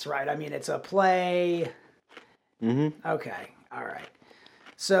Cats, right? I mean, it's a play. Mm-hmm. Okay, all right.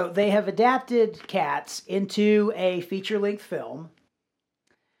 So they have adapted Cats into a feature-length film,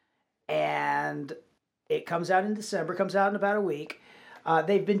 and it comes out in December, comes out in about a week.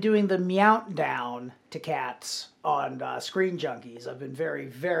 They've been doing the Meowdown to Cats on Screen Junkies. I've been very,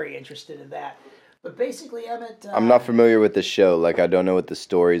 very interested in that. But basically, Emmett... I'm not familiar with the show. Like, I don't know what the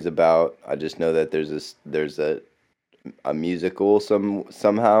story's about. I just know that there's a musical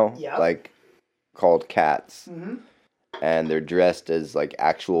somehow, Yep. like, called Cats. Mm-hmm. And they're dressed as, like,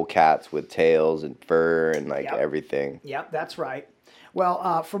 actual cats with tails and fur and, like, Yep. everything. Yep, that's right.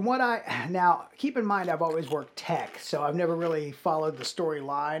 Well, from what now, keep in mind, I've always worked tech, so I've never really followed the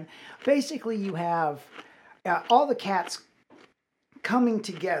storyline. Basically, you have all the cats coming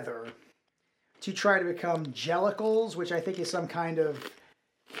together to try to become jellicles, which I think is some kind of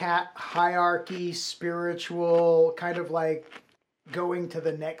cat hierarchy, spiritual, kind of like going to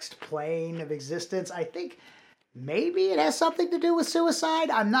the next plane of existence. I think maybe it has something to do with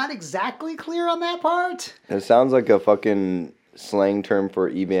suicide. I'm not exactly clear on that part. It sounds like a fucking slang term for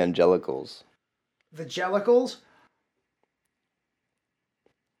evangelicals. The jellicles?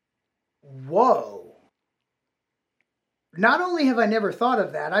 Whoa. Not only have I never thought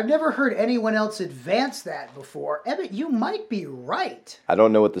of that, I've never heard anyone else advance that before. Emmett, you might be right. I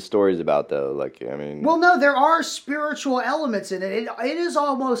don't know what the story's about, though. Like, I mean... Well, no, there are spiritual elements in it. It is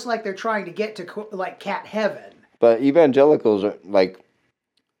almost like they're trying to get to, like, cat heaven. But evangelicals are, like...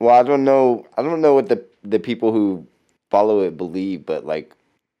 Well, I don't know what the people who follow it believe, but, like...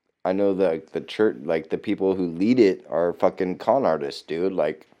 I know that the church, like, the people who lead it are fucking con artists, dude.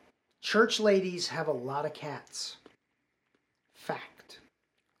 Like... Church ladies have a lot of cats. Fact.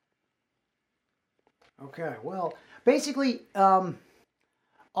 Okay, well, basically,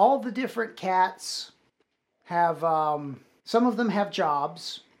 all the different cats have, some of them have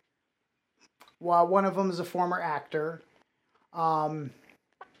jobs, while one of them is a former actor,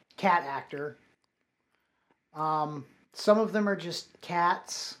 cat actor. Some of them are just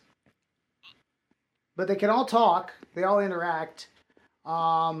cats, but they can all talk, they all interact.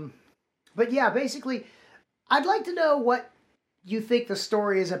 But yeah, basically, I'd like to know what you think the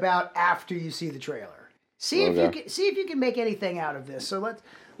story is about after you see the trailer. See if you can make anything out of this. So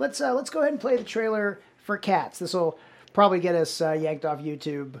let's go ahead and play the trailer for Cats. This will probably get us yanked off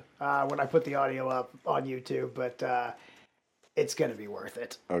YouTube when I put the audio up on YouTube, but it's gonna be worth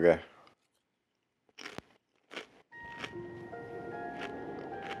it. Okay.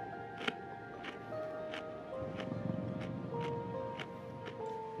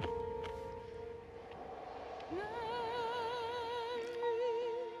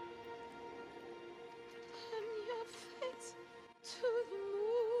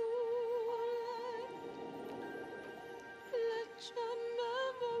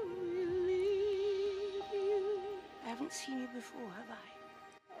 Seen you before, have I?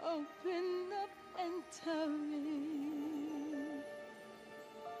 Open up and tell me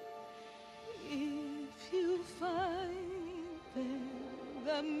if you find there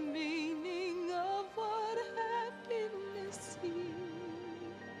the meaning of what happiness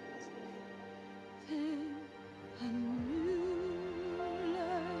is. Then a new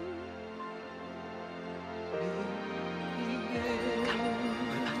life will begin. Come,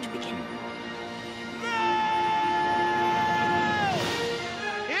 we're about to begin.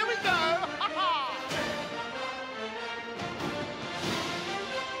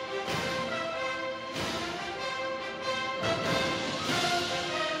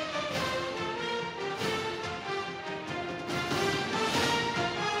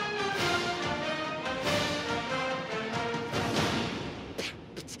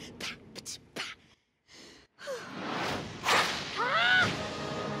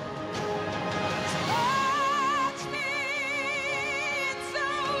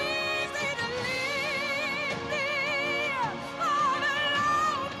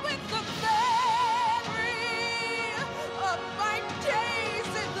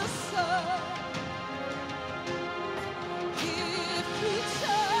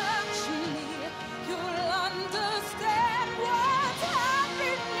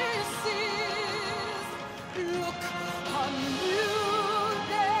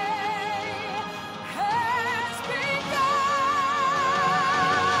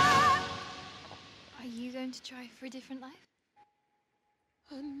 To try for a different life?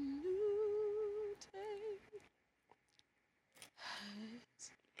 A new day has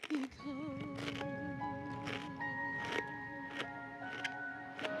begun.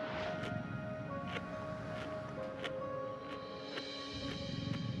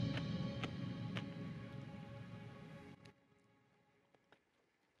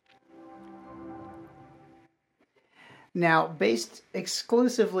 Now, based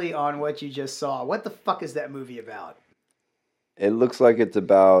exclusively on what you just saw, what the fuck is that movie about? It looks like it's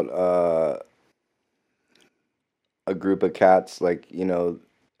about a group of cats, like, you know,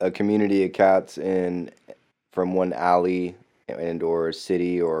 a community of cats from one alley and or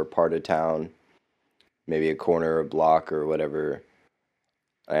city or part of town. maybe a corner or a block or whatever.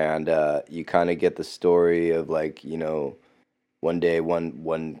 And you kind of get the story of like, you know, one day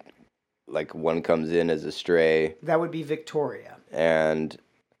one comes in as a stray, That would be Victoria. and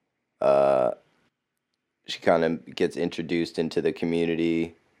uh, she kind of gets introduced into the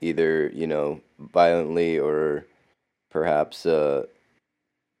community, either, you know, violently or perhaps, you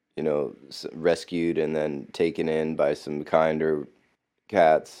know, rescued and then taken in by some kinder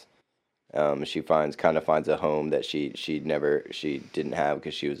cats. She finds a home that she didn't have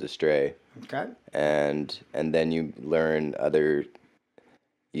because she was a stray, Okay. and then you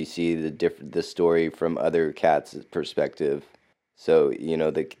see the story from other cats' perspective. So, you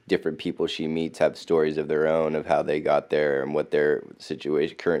know, the different people she meets have stories of their own of how they got there and what their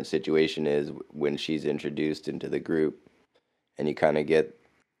current situation is when she's introduced into the group, and you kind of get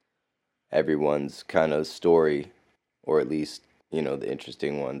everyone's kind of story, or at least, you know, the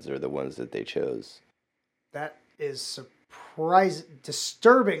interesting ones are the ones that they chose. That is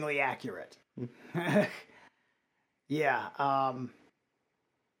disturbingly accurate. Yeah.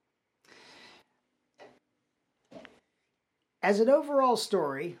 As an overall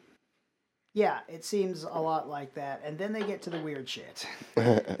story, yeah, it seems a lot like that. And then they get to the weird shit.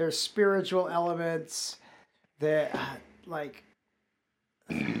 There's spiritual elements that, like,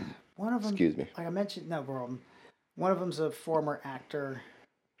 one of them. Excuse me. Like I mentioned, no problem. One of them's a former actor,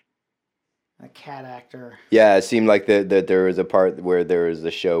 a cat actor. Yeah, it seemed like that there was a part where there was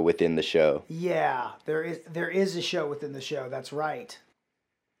a show within the show. Yeah, there is a show within the show. That's right.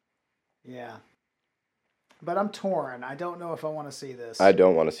 Yeah. But I'm torn. I don't know if I want to see this. I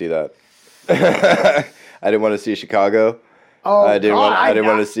don't want to see that. I didn't want to see Chicago. Oh, I didn't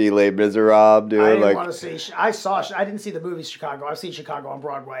want to see Les Miserables, dude. I didn't like, want to see. I didn't see the movie Chicago. I've seen Chicago on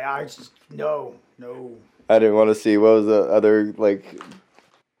Broadway. No. I didn't want to see, what was the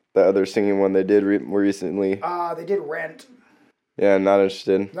other singing one they did more recently. They did Rent. Yeah, not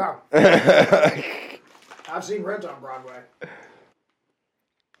interested. No. I've seen Rent on Broadway.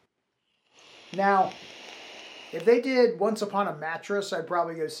 Now, if they did Once Upon a Mattress, I'd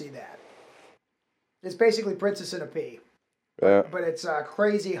probably go see that. It's basically Princess and a Pea, Yeah, but it's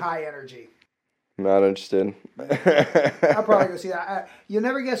crazy high energy. not interested. I'll probably go see that. You'll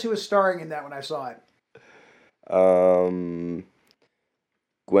never guess who was starring in that when I saw it. Gwyneth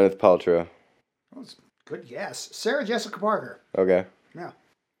Paltrow. That was a good guess. Sarah Jessica Parker. Okay. Yeah.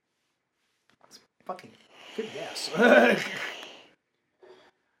 That's fucking good guess.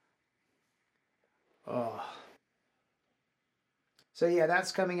 Oh. So yeah,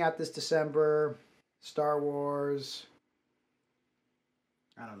 that's coming out this December. Star Wars.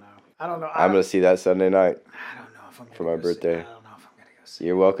 I don't know. I'm gonna see that Sunday night. I don't know if I'm gonna for my go birthday. See, I don't know if I'm gonna go see.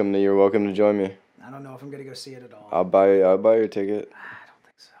 You're welcome to join me. I don't know if I'm gonna go see it at all. I'll buy your ticket. I don't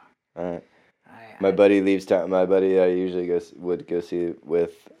think so. All right. My buddy leaves town. My buddy I usually would go see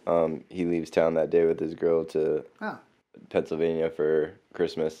with. He leaves town that day with his girl to Pennsylvania for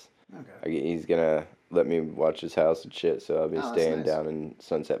Christmas. Okay. He's gonna let me watch his house and shit, so I'll be that's staying nice. down in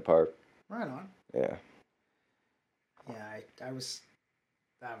Sunset Park. Right on. Yeah. Yeah, I was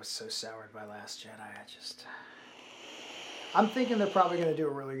so soured by Last Jedi. I'm thinking they're probably gonna do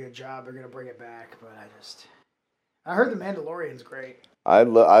a really good job. They're gonna bring it back, but I heard the Mandalorian's great. I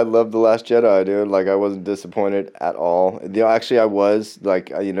love The Last Jedi, dude. Like, I wasn't disappointed at all. You know, actually, I was. Like,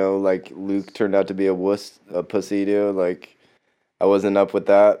 you know, like, Luke turned out to be a pussy, dude. Like, I wasn't up with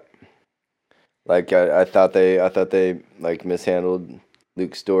that. Like, I thought they like, mishandled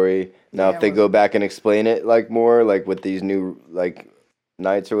Luke's story. Now, Yeah, if they go back and explain it, like, more, like, with these new, like,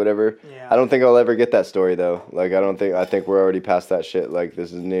 knights or whatever, Yeah. I don't think I'll ever get that story, though. Like, I think we're already past that shit. Like,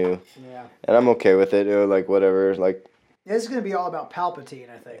 this is new. Yeah. And I'm okay with it, dude. Like, whatever. Like, This is gonna be all about Palpatine,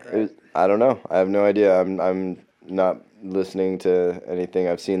 I think, right? I don't know. I have no idea. I'm not listening to anything.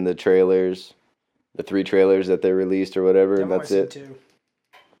 I've seen the trailers, the 3 trailers that they released or whatever, and that's it. Too.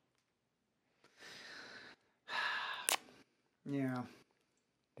 Yeah,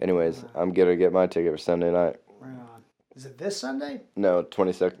 Anyways, I'm gonna get my ticket for Sunday night. right on. Is it this Sunday? No,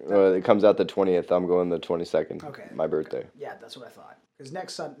 22nd. Well, it comes out the 20th. I'm going the 22nd. Okay. My birthday. Yeah, that's what I thought. Because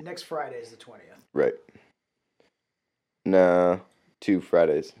next Friday is the 20th. Right. Nah, 2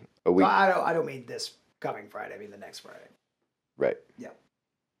 Fridays a week. No, I don't mean this coming Friday. I mean the next Friday. Right. Yep.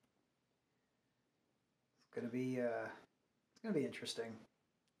 It's gonna be interesting.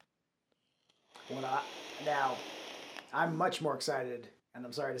 Now, I'm much more excited, and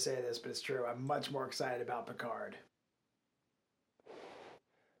I'm sorry to say this, but it's true. I'm much more excited about Picard.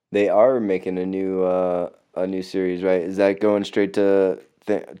 They are making a new series, right? Is that going straight to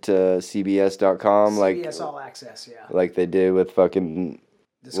CBS.com, CBS All Access, yeah. like they did with fucking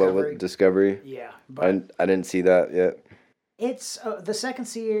Discovery. Discovery? Yeah, but I didn't see that yet. it's the second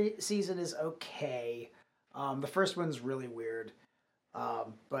season is okay. The first one's really weird.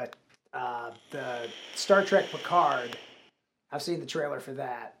 But the Star Trek Picard, I've seen the trailer for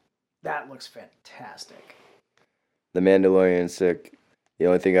that. That looks fantastic. The Mandalorian's sick. The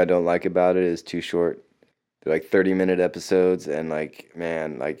only thing I don't like about it is too short. They're like 30-minute episodes, and like,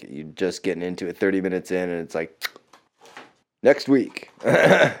 man, like you're just getting into it 30 minutes in, and it's like, next week.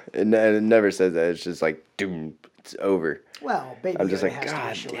 It never says that. It's just like, doom, it's over. Well, Baby I'm just Yoda like, has to be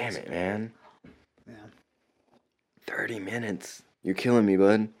God short, damn so- it, man. Yeah. 30 minutes. You're killing me,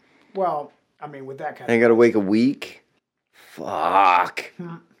 bud. Well, I mean, with that kind I ain't gotta wait a week. Fuck.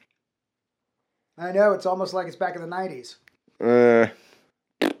 I know, it's almost like it's back in the 90s.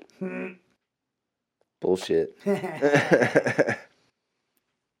 Bullshit. And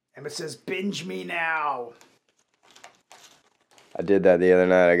it says, binge me now. I did that the other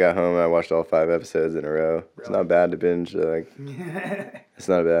night. I got home and I watched all 5 episodes in a row. It's Really? not bad to binge. Like, it's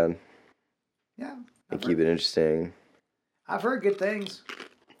not bad. Yeah. And keep it interesting. I've heard good things.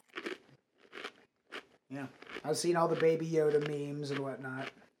 Yeah. I've seen all the Baby Yoda memes and whatnot.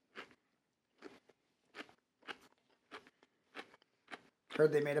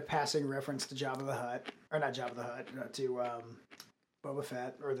 Heard they made a passing reference to Jabba the Hutt. Or not Jabba the Hutt, to Boba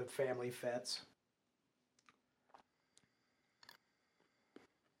Fett, or the family Fetts.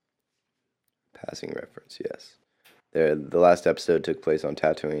 Passing reference, yes. The last episode took place on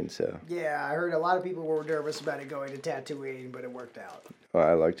Tatooine, so Yeah, I heard a lot of people were nervous about it going to Tatooine, but it worked out.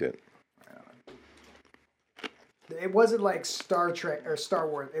 I liked it. It wasn't like Star Trek or Star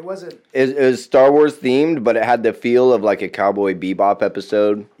Wars. It wasn't. It was Star Wars themed, but it had the feel of like a Cowboy Bebop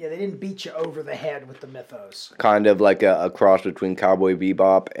episode. Yeah, they didn't beat you over the head with the mythos. Kind of like a cross between Cowboy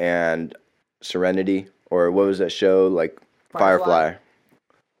Bebop and Serenity, or what was that show? Like Firefly.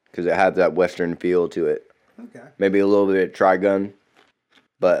 Because it had that Western feel to it. Okay. Maybe a little bit of Trigun,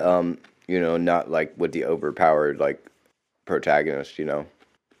 but not like with the overpowered like protagonist,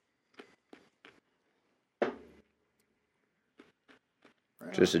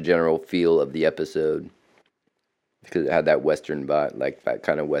 Just a general feel of the episode because it had that Western vibe, like that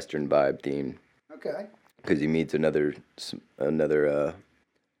kind of Western vibe theme. Okay. Because he meets another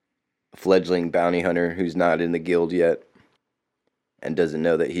fledgling bounty hunter who's not in the guild yet and doesn't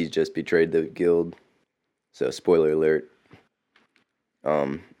know that he's just betrayed the guild. So spoiler alert.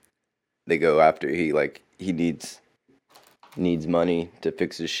 They go after he needs money to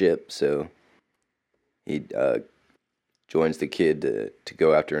fix his ship, so he joins the kid to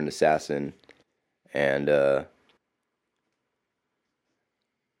go after an assassin, and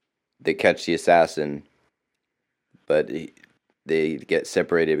they catch the assassin, but they get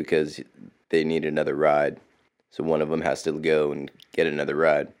separated because they need another ride. So one of them has to go and get another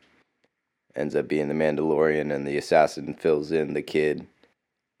ride. Ends up being the Mandalorian, and the assassin fills in the kid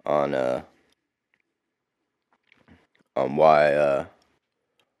on how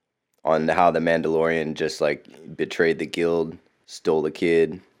the Mandalorian just like betrayed the guild, stole the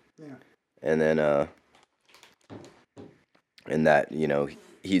kid, and then and that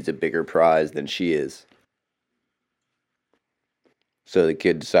he's a bigger prize than she is. So the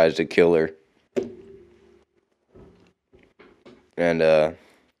kid decides to kill her, and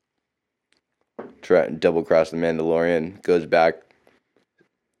try and double cross the Mandalorian. Goes back,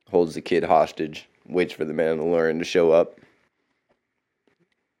 holds the kid hostage, waits for the Mandalorian to show up.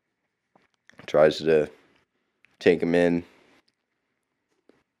 Tries to take him in.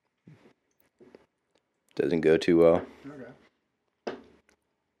 Doesn't go too well. Okay.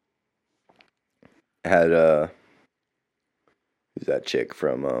 Had who's that chick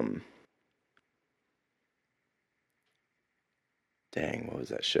from dang, what was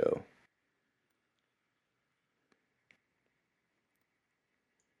that show?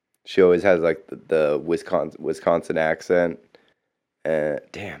 She always has like the Wisconsin accent.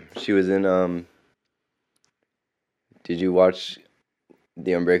 Damn, she was in did you watch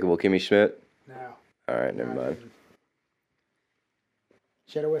The Unbreakable Kimmy Schmidt? No. All right, never mind.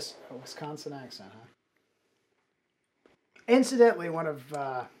 She had a Wisconsin accent, huh? Incidentally, one of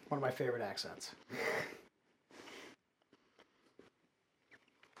my favorite accents.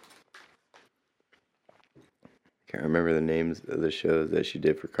 Can't remember the names of the shows that she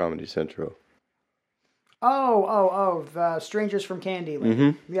did for Comedy Central. Oh, the Strangers from Candyland.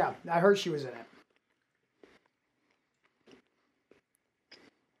 Mm-hmm. Yeah, I heard she was in it.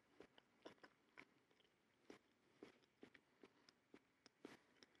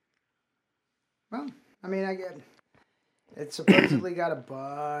 Well, I mean, I get it supposedly got a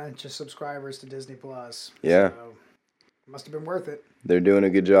bunch of subscribers to Disney Plus. Yeah. So Must have been worth it. They're doing a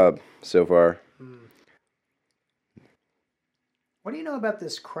good job so far. What do you know about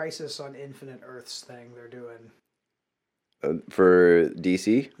this Crisis on Infinite Earths thing they're doing? For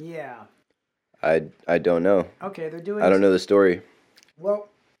DC, Yeah. I don't know. Okay, they're doing. I don't know the story. Well,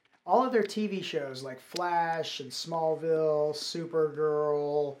 all of their TV shows like Flash and Smallville,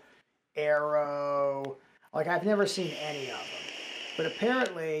 Supergirl, Arrow, like I've never seen any of them. But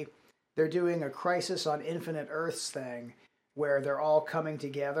apparently they're doing a Crisis on Infinite Earths thing where they're all coming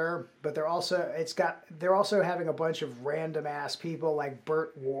together, but they're also having a bunch of random ass people like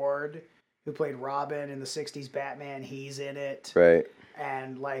Burt Ward, who played Robin in the 60s Batman, he's in it. Right.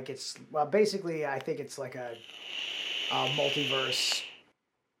 And like basically I think it's like a multiverse,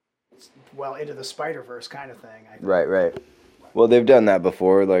 into the Spider-Verse kind of thing. I think. Right. Well, they've done that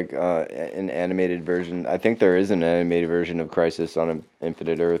before, like an animated version. I think there is an animated version of Crisis on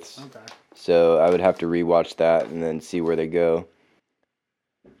Infinite Earths. Okay. So I would have to rewatch that and then see where they go.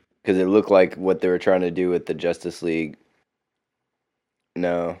 Because it looked like what they were trying to do with the Justice League.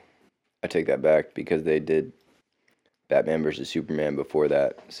 No, I take that back because they did Batman versus Superman before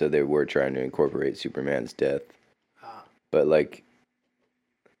that. So they were trying to incorporate Superman's death. But like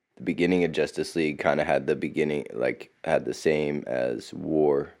the beginning of Justice League kind of had had the same as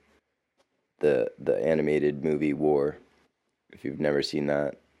War. The animated movie War. If you've never seen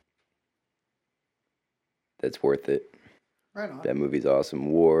that, that's worth it. Right on. That movie's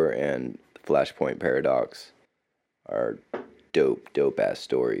awesome. War and Flashpoint Paradox are dope ass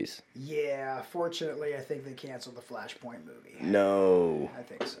stories. Yeah, fortunately, I think they canceled the Flashpoint movie. No, I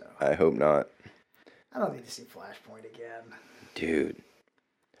think so. I hope not. I don't need to see Flashpoint again. Dude,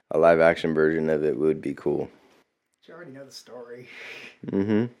 a live action version of it would be cool. You already know the story.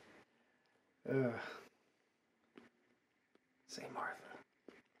 Mm-hmm. Ugh. Say Martha.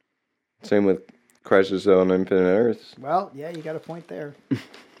 Same with Crisis on Infinite Earths. Well, yeah, you got a point there.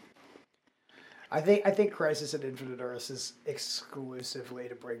 I think Crisis on Infinite Earths is exclusively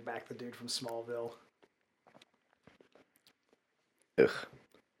to bring back the dude from Smallville. Ugh,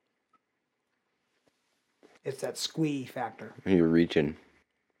 It's that squee factor. you're reaching.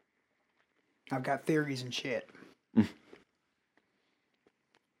 I've got theories and shit.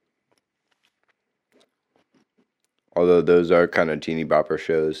 Although those are kind of teeny bopper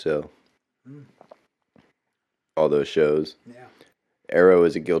shows, so all those shows. Yeah. Arrow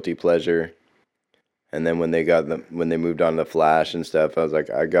is a guilty pleasure. And then when they moved on to Flash and stuff, I was like,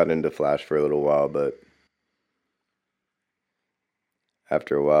 I got into Flash for a little while, but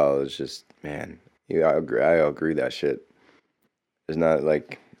after a while, it's just, man, I agree that shit. It's not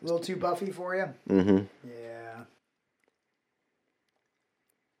like, A little too Buffy for you? mm-hmm. Yeah.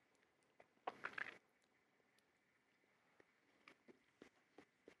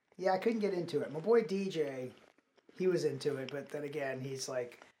 Yeah, I couldn't get into it. My boy DJ, he was into it, but then again, he's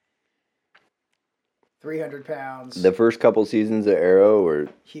like 300 pounds. The first couple seasons of Arrow were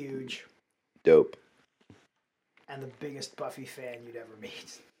Huge. dope. And the biggest Buffy fan you'd ever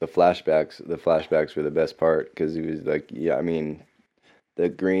meet. The flashbacks were the best part because he was like, yeah, I mean, the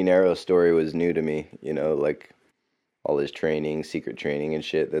Green Arrow story was new to me, you know, like all his training, secret training and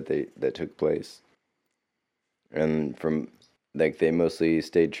shit that took place. And from like they mostly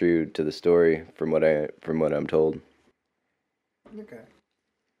stayed true to the story from what I'm told. Okay.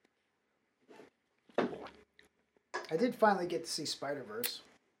 I did finally get to see Spider-Verse.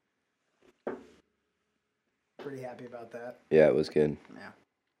 Pretty happy about that. Yeah, it was good. Yeah.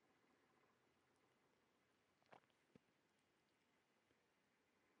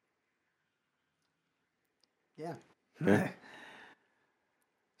 Yeah. Yeah.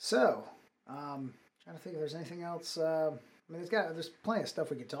 So, trying to think if there's anything else. I mean, there's plenty of stuff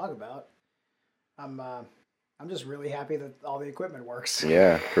we could talk about. I'm just really happy that all the equipment works.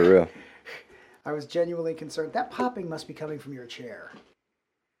 Yeah, for real. I was genuinely concerned. That popping must be coming from your chair.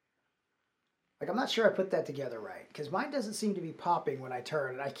 Like, I'm not sure I put that together right, because mine doesn't seem to be popping when I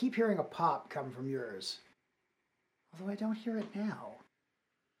turn, and I keep hearing a pop come from yours. Although I don't hear it now.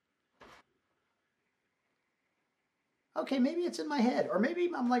 Okay, maybe it's in my head, or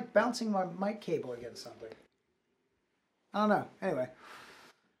maybe I'm like bouncing my mic cable against something. I don't know. Anyway.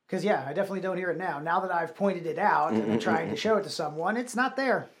 Because, yeah, I definitely don't hear it now. Now that I've pointed it out and I'm trying to show it to someone, it's not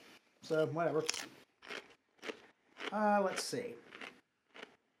there. So, whatever. Let's see.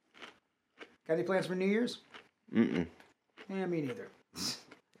 Got any plans for New Year's? Mm-mm. Yeah, me neither.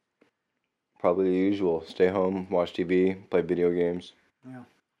 Probably the usual. Stay home, watch TV, play video games. Yeah.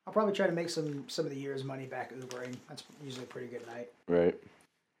 I'll probably try to make some of the year's money back Ubering. That's usually a pretty good night. Right.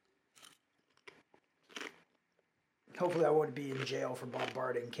 Hopefully I won't be in jail for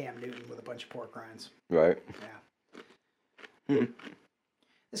bombarding Cam Newton with a bunch of pork rinds. Right. Yeah.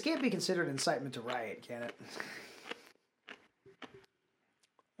 This can't be considered incitement to riot, can it?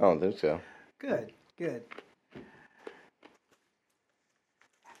 I don't think so. Good, good.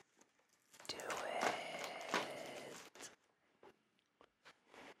 Do it.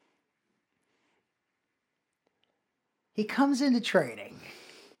 He comes into training.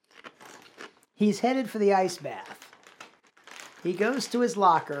 He's headed for the ice bath. He goes to his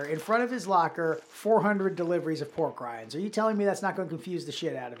locker. In front of his locker, 400 deliveries of pork rinds. Are you telling me that's not going to confuse the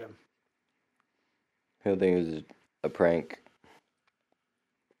shit out of him? He'll think it was a prank.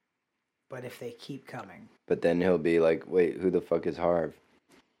 But if they keep coming. But then he'll be like, wait, who the fuck is Harv?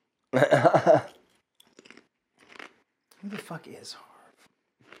 Who the fuck is Harv?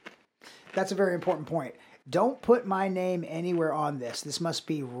 That's a very important point. Don't put my name anywhere on this. This must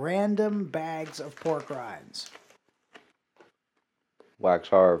be random bags of pork rinds. Wax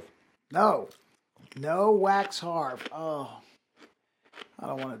Harv. No. No wax Harv. Oh. I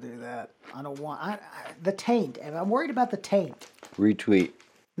don't want to do that. I don't want... the taint. I'm worried about the taint. Retweet.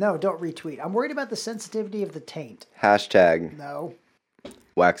 No, don't retweet. I'm worried about the sensitivity of the taint. Hashtag No.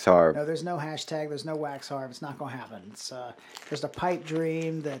 Wax Harv. No, there's no hashtag. There's no wax Harv. It's not going to happen. It's just a pipe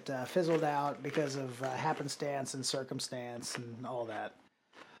dream that fizzled out because of happenstance and circumstance and all that.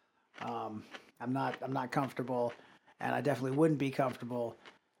 I'm not comfortable, and I definitely wouldn't be comfortable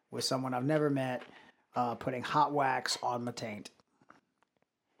with someone I've never met putting hot wax on my taint.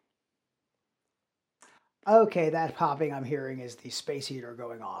 Okay, that popping I'm hearing is the space heater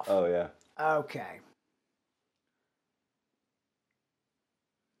going off. Oh, yeah. Okay.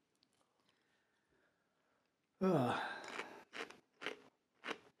 Ugh.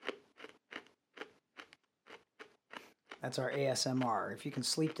 That's our ASMR. If you can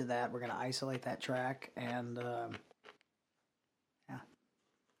sleep to that, we're going to isolate that track and, yeah.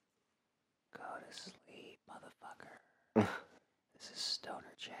 Go to sleep, motherfucker. This is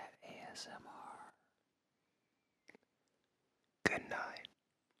Stoner Chat ASMR.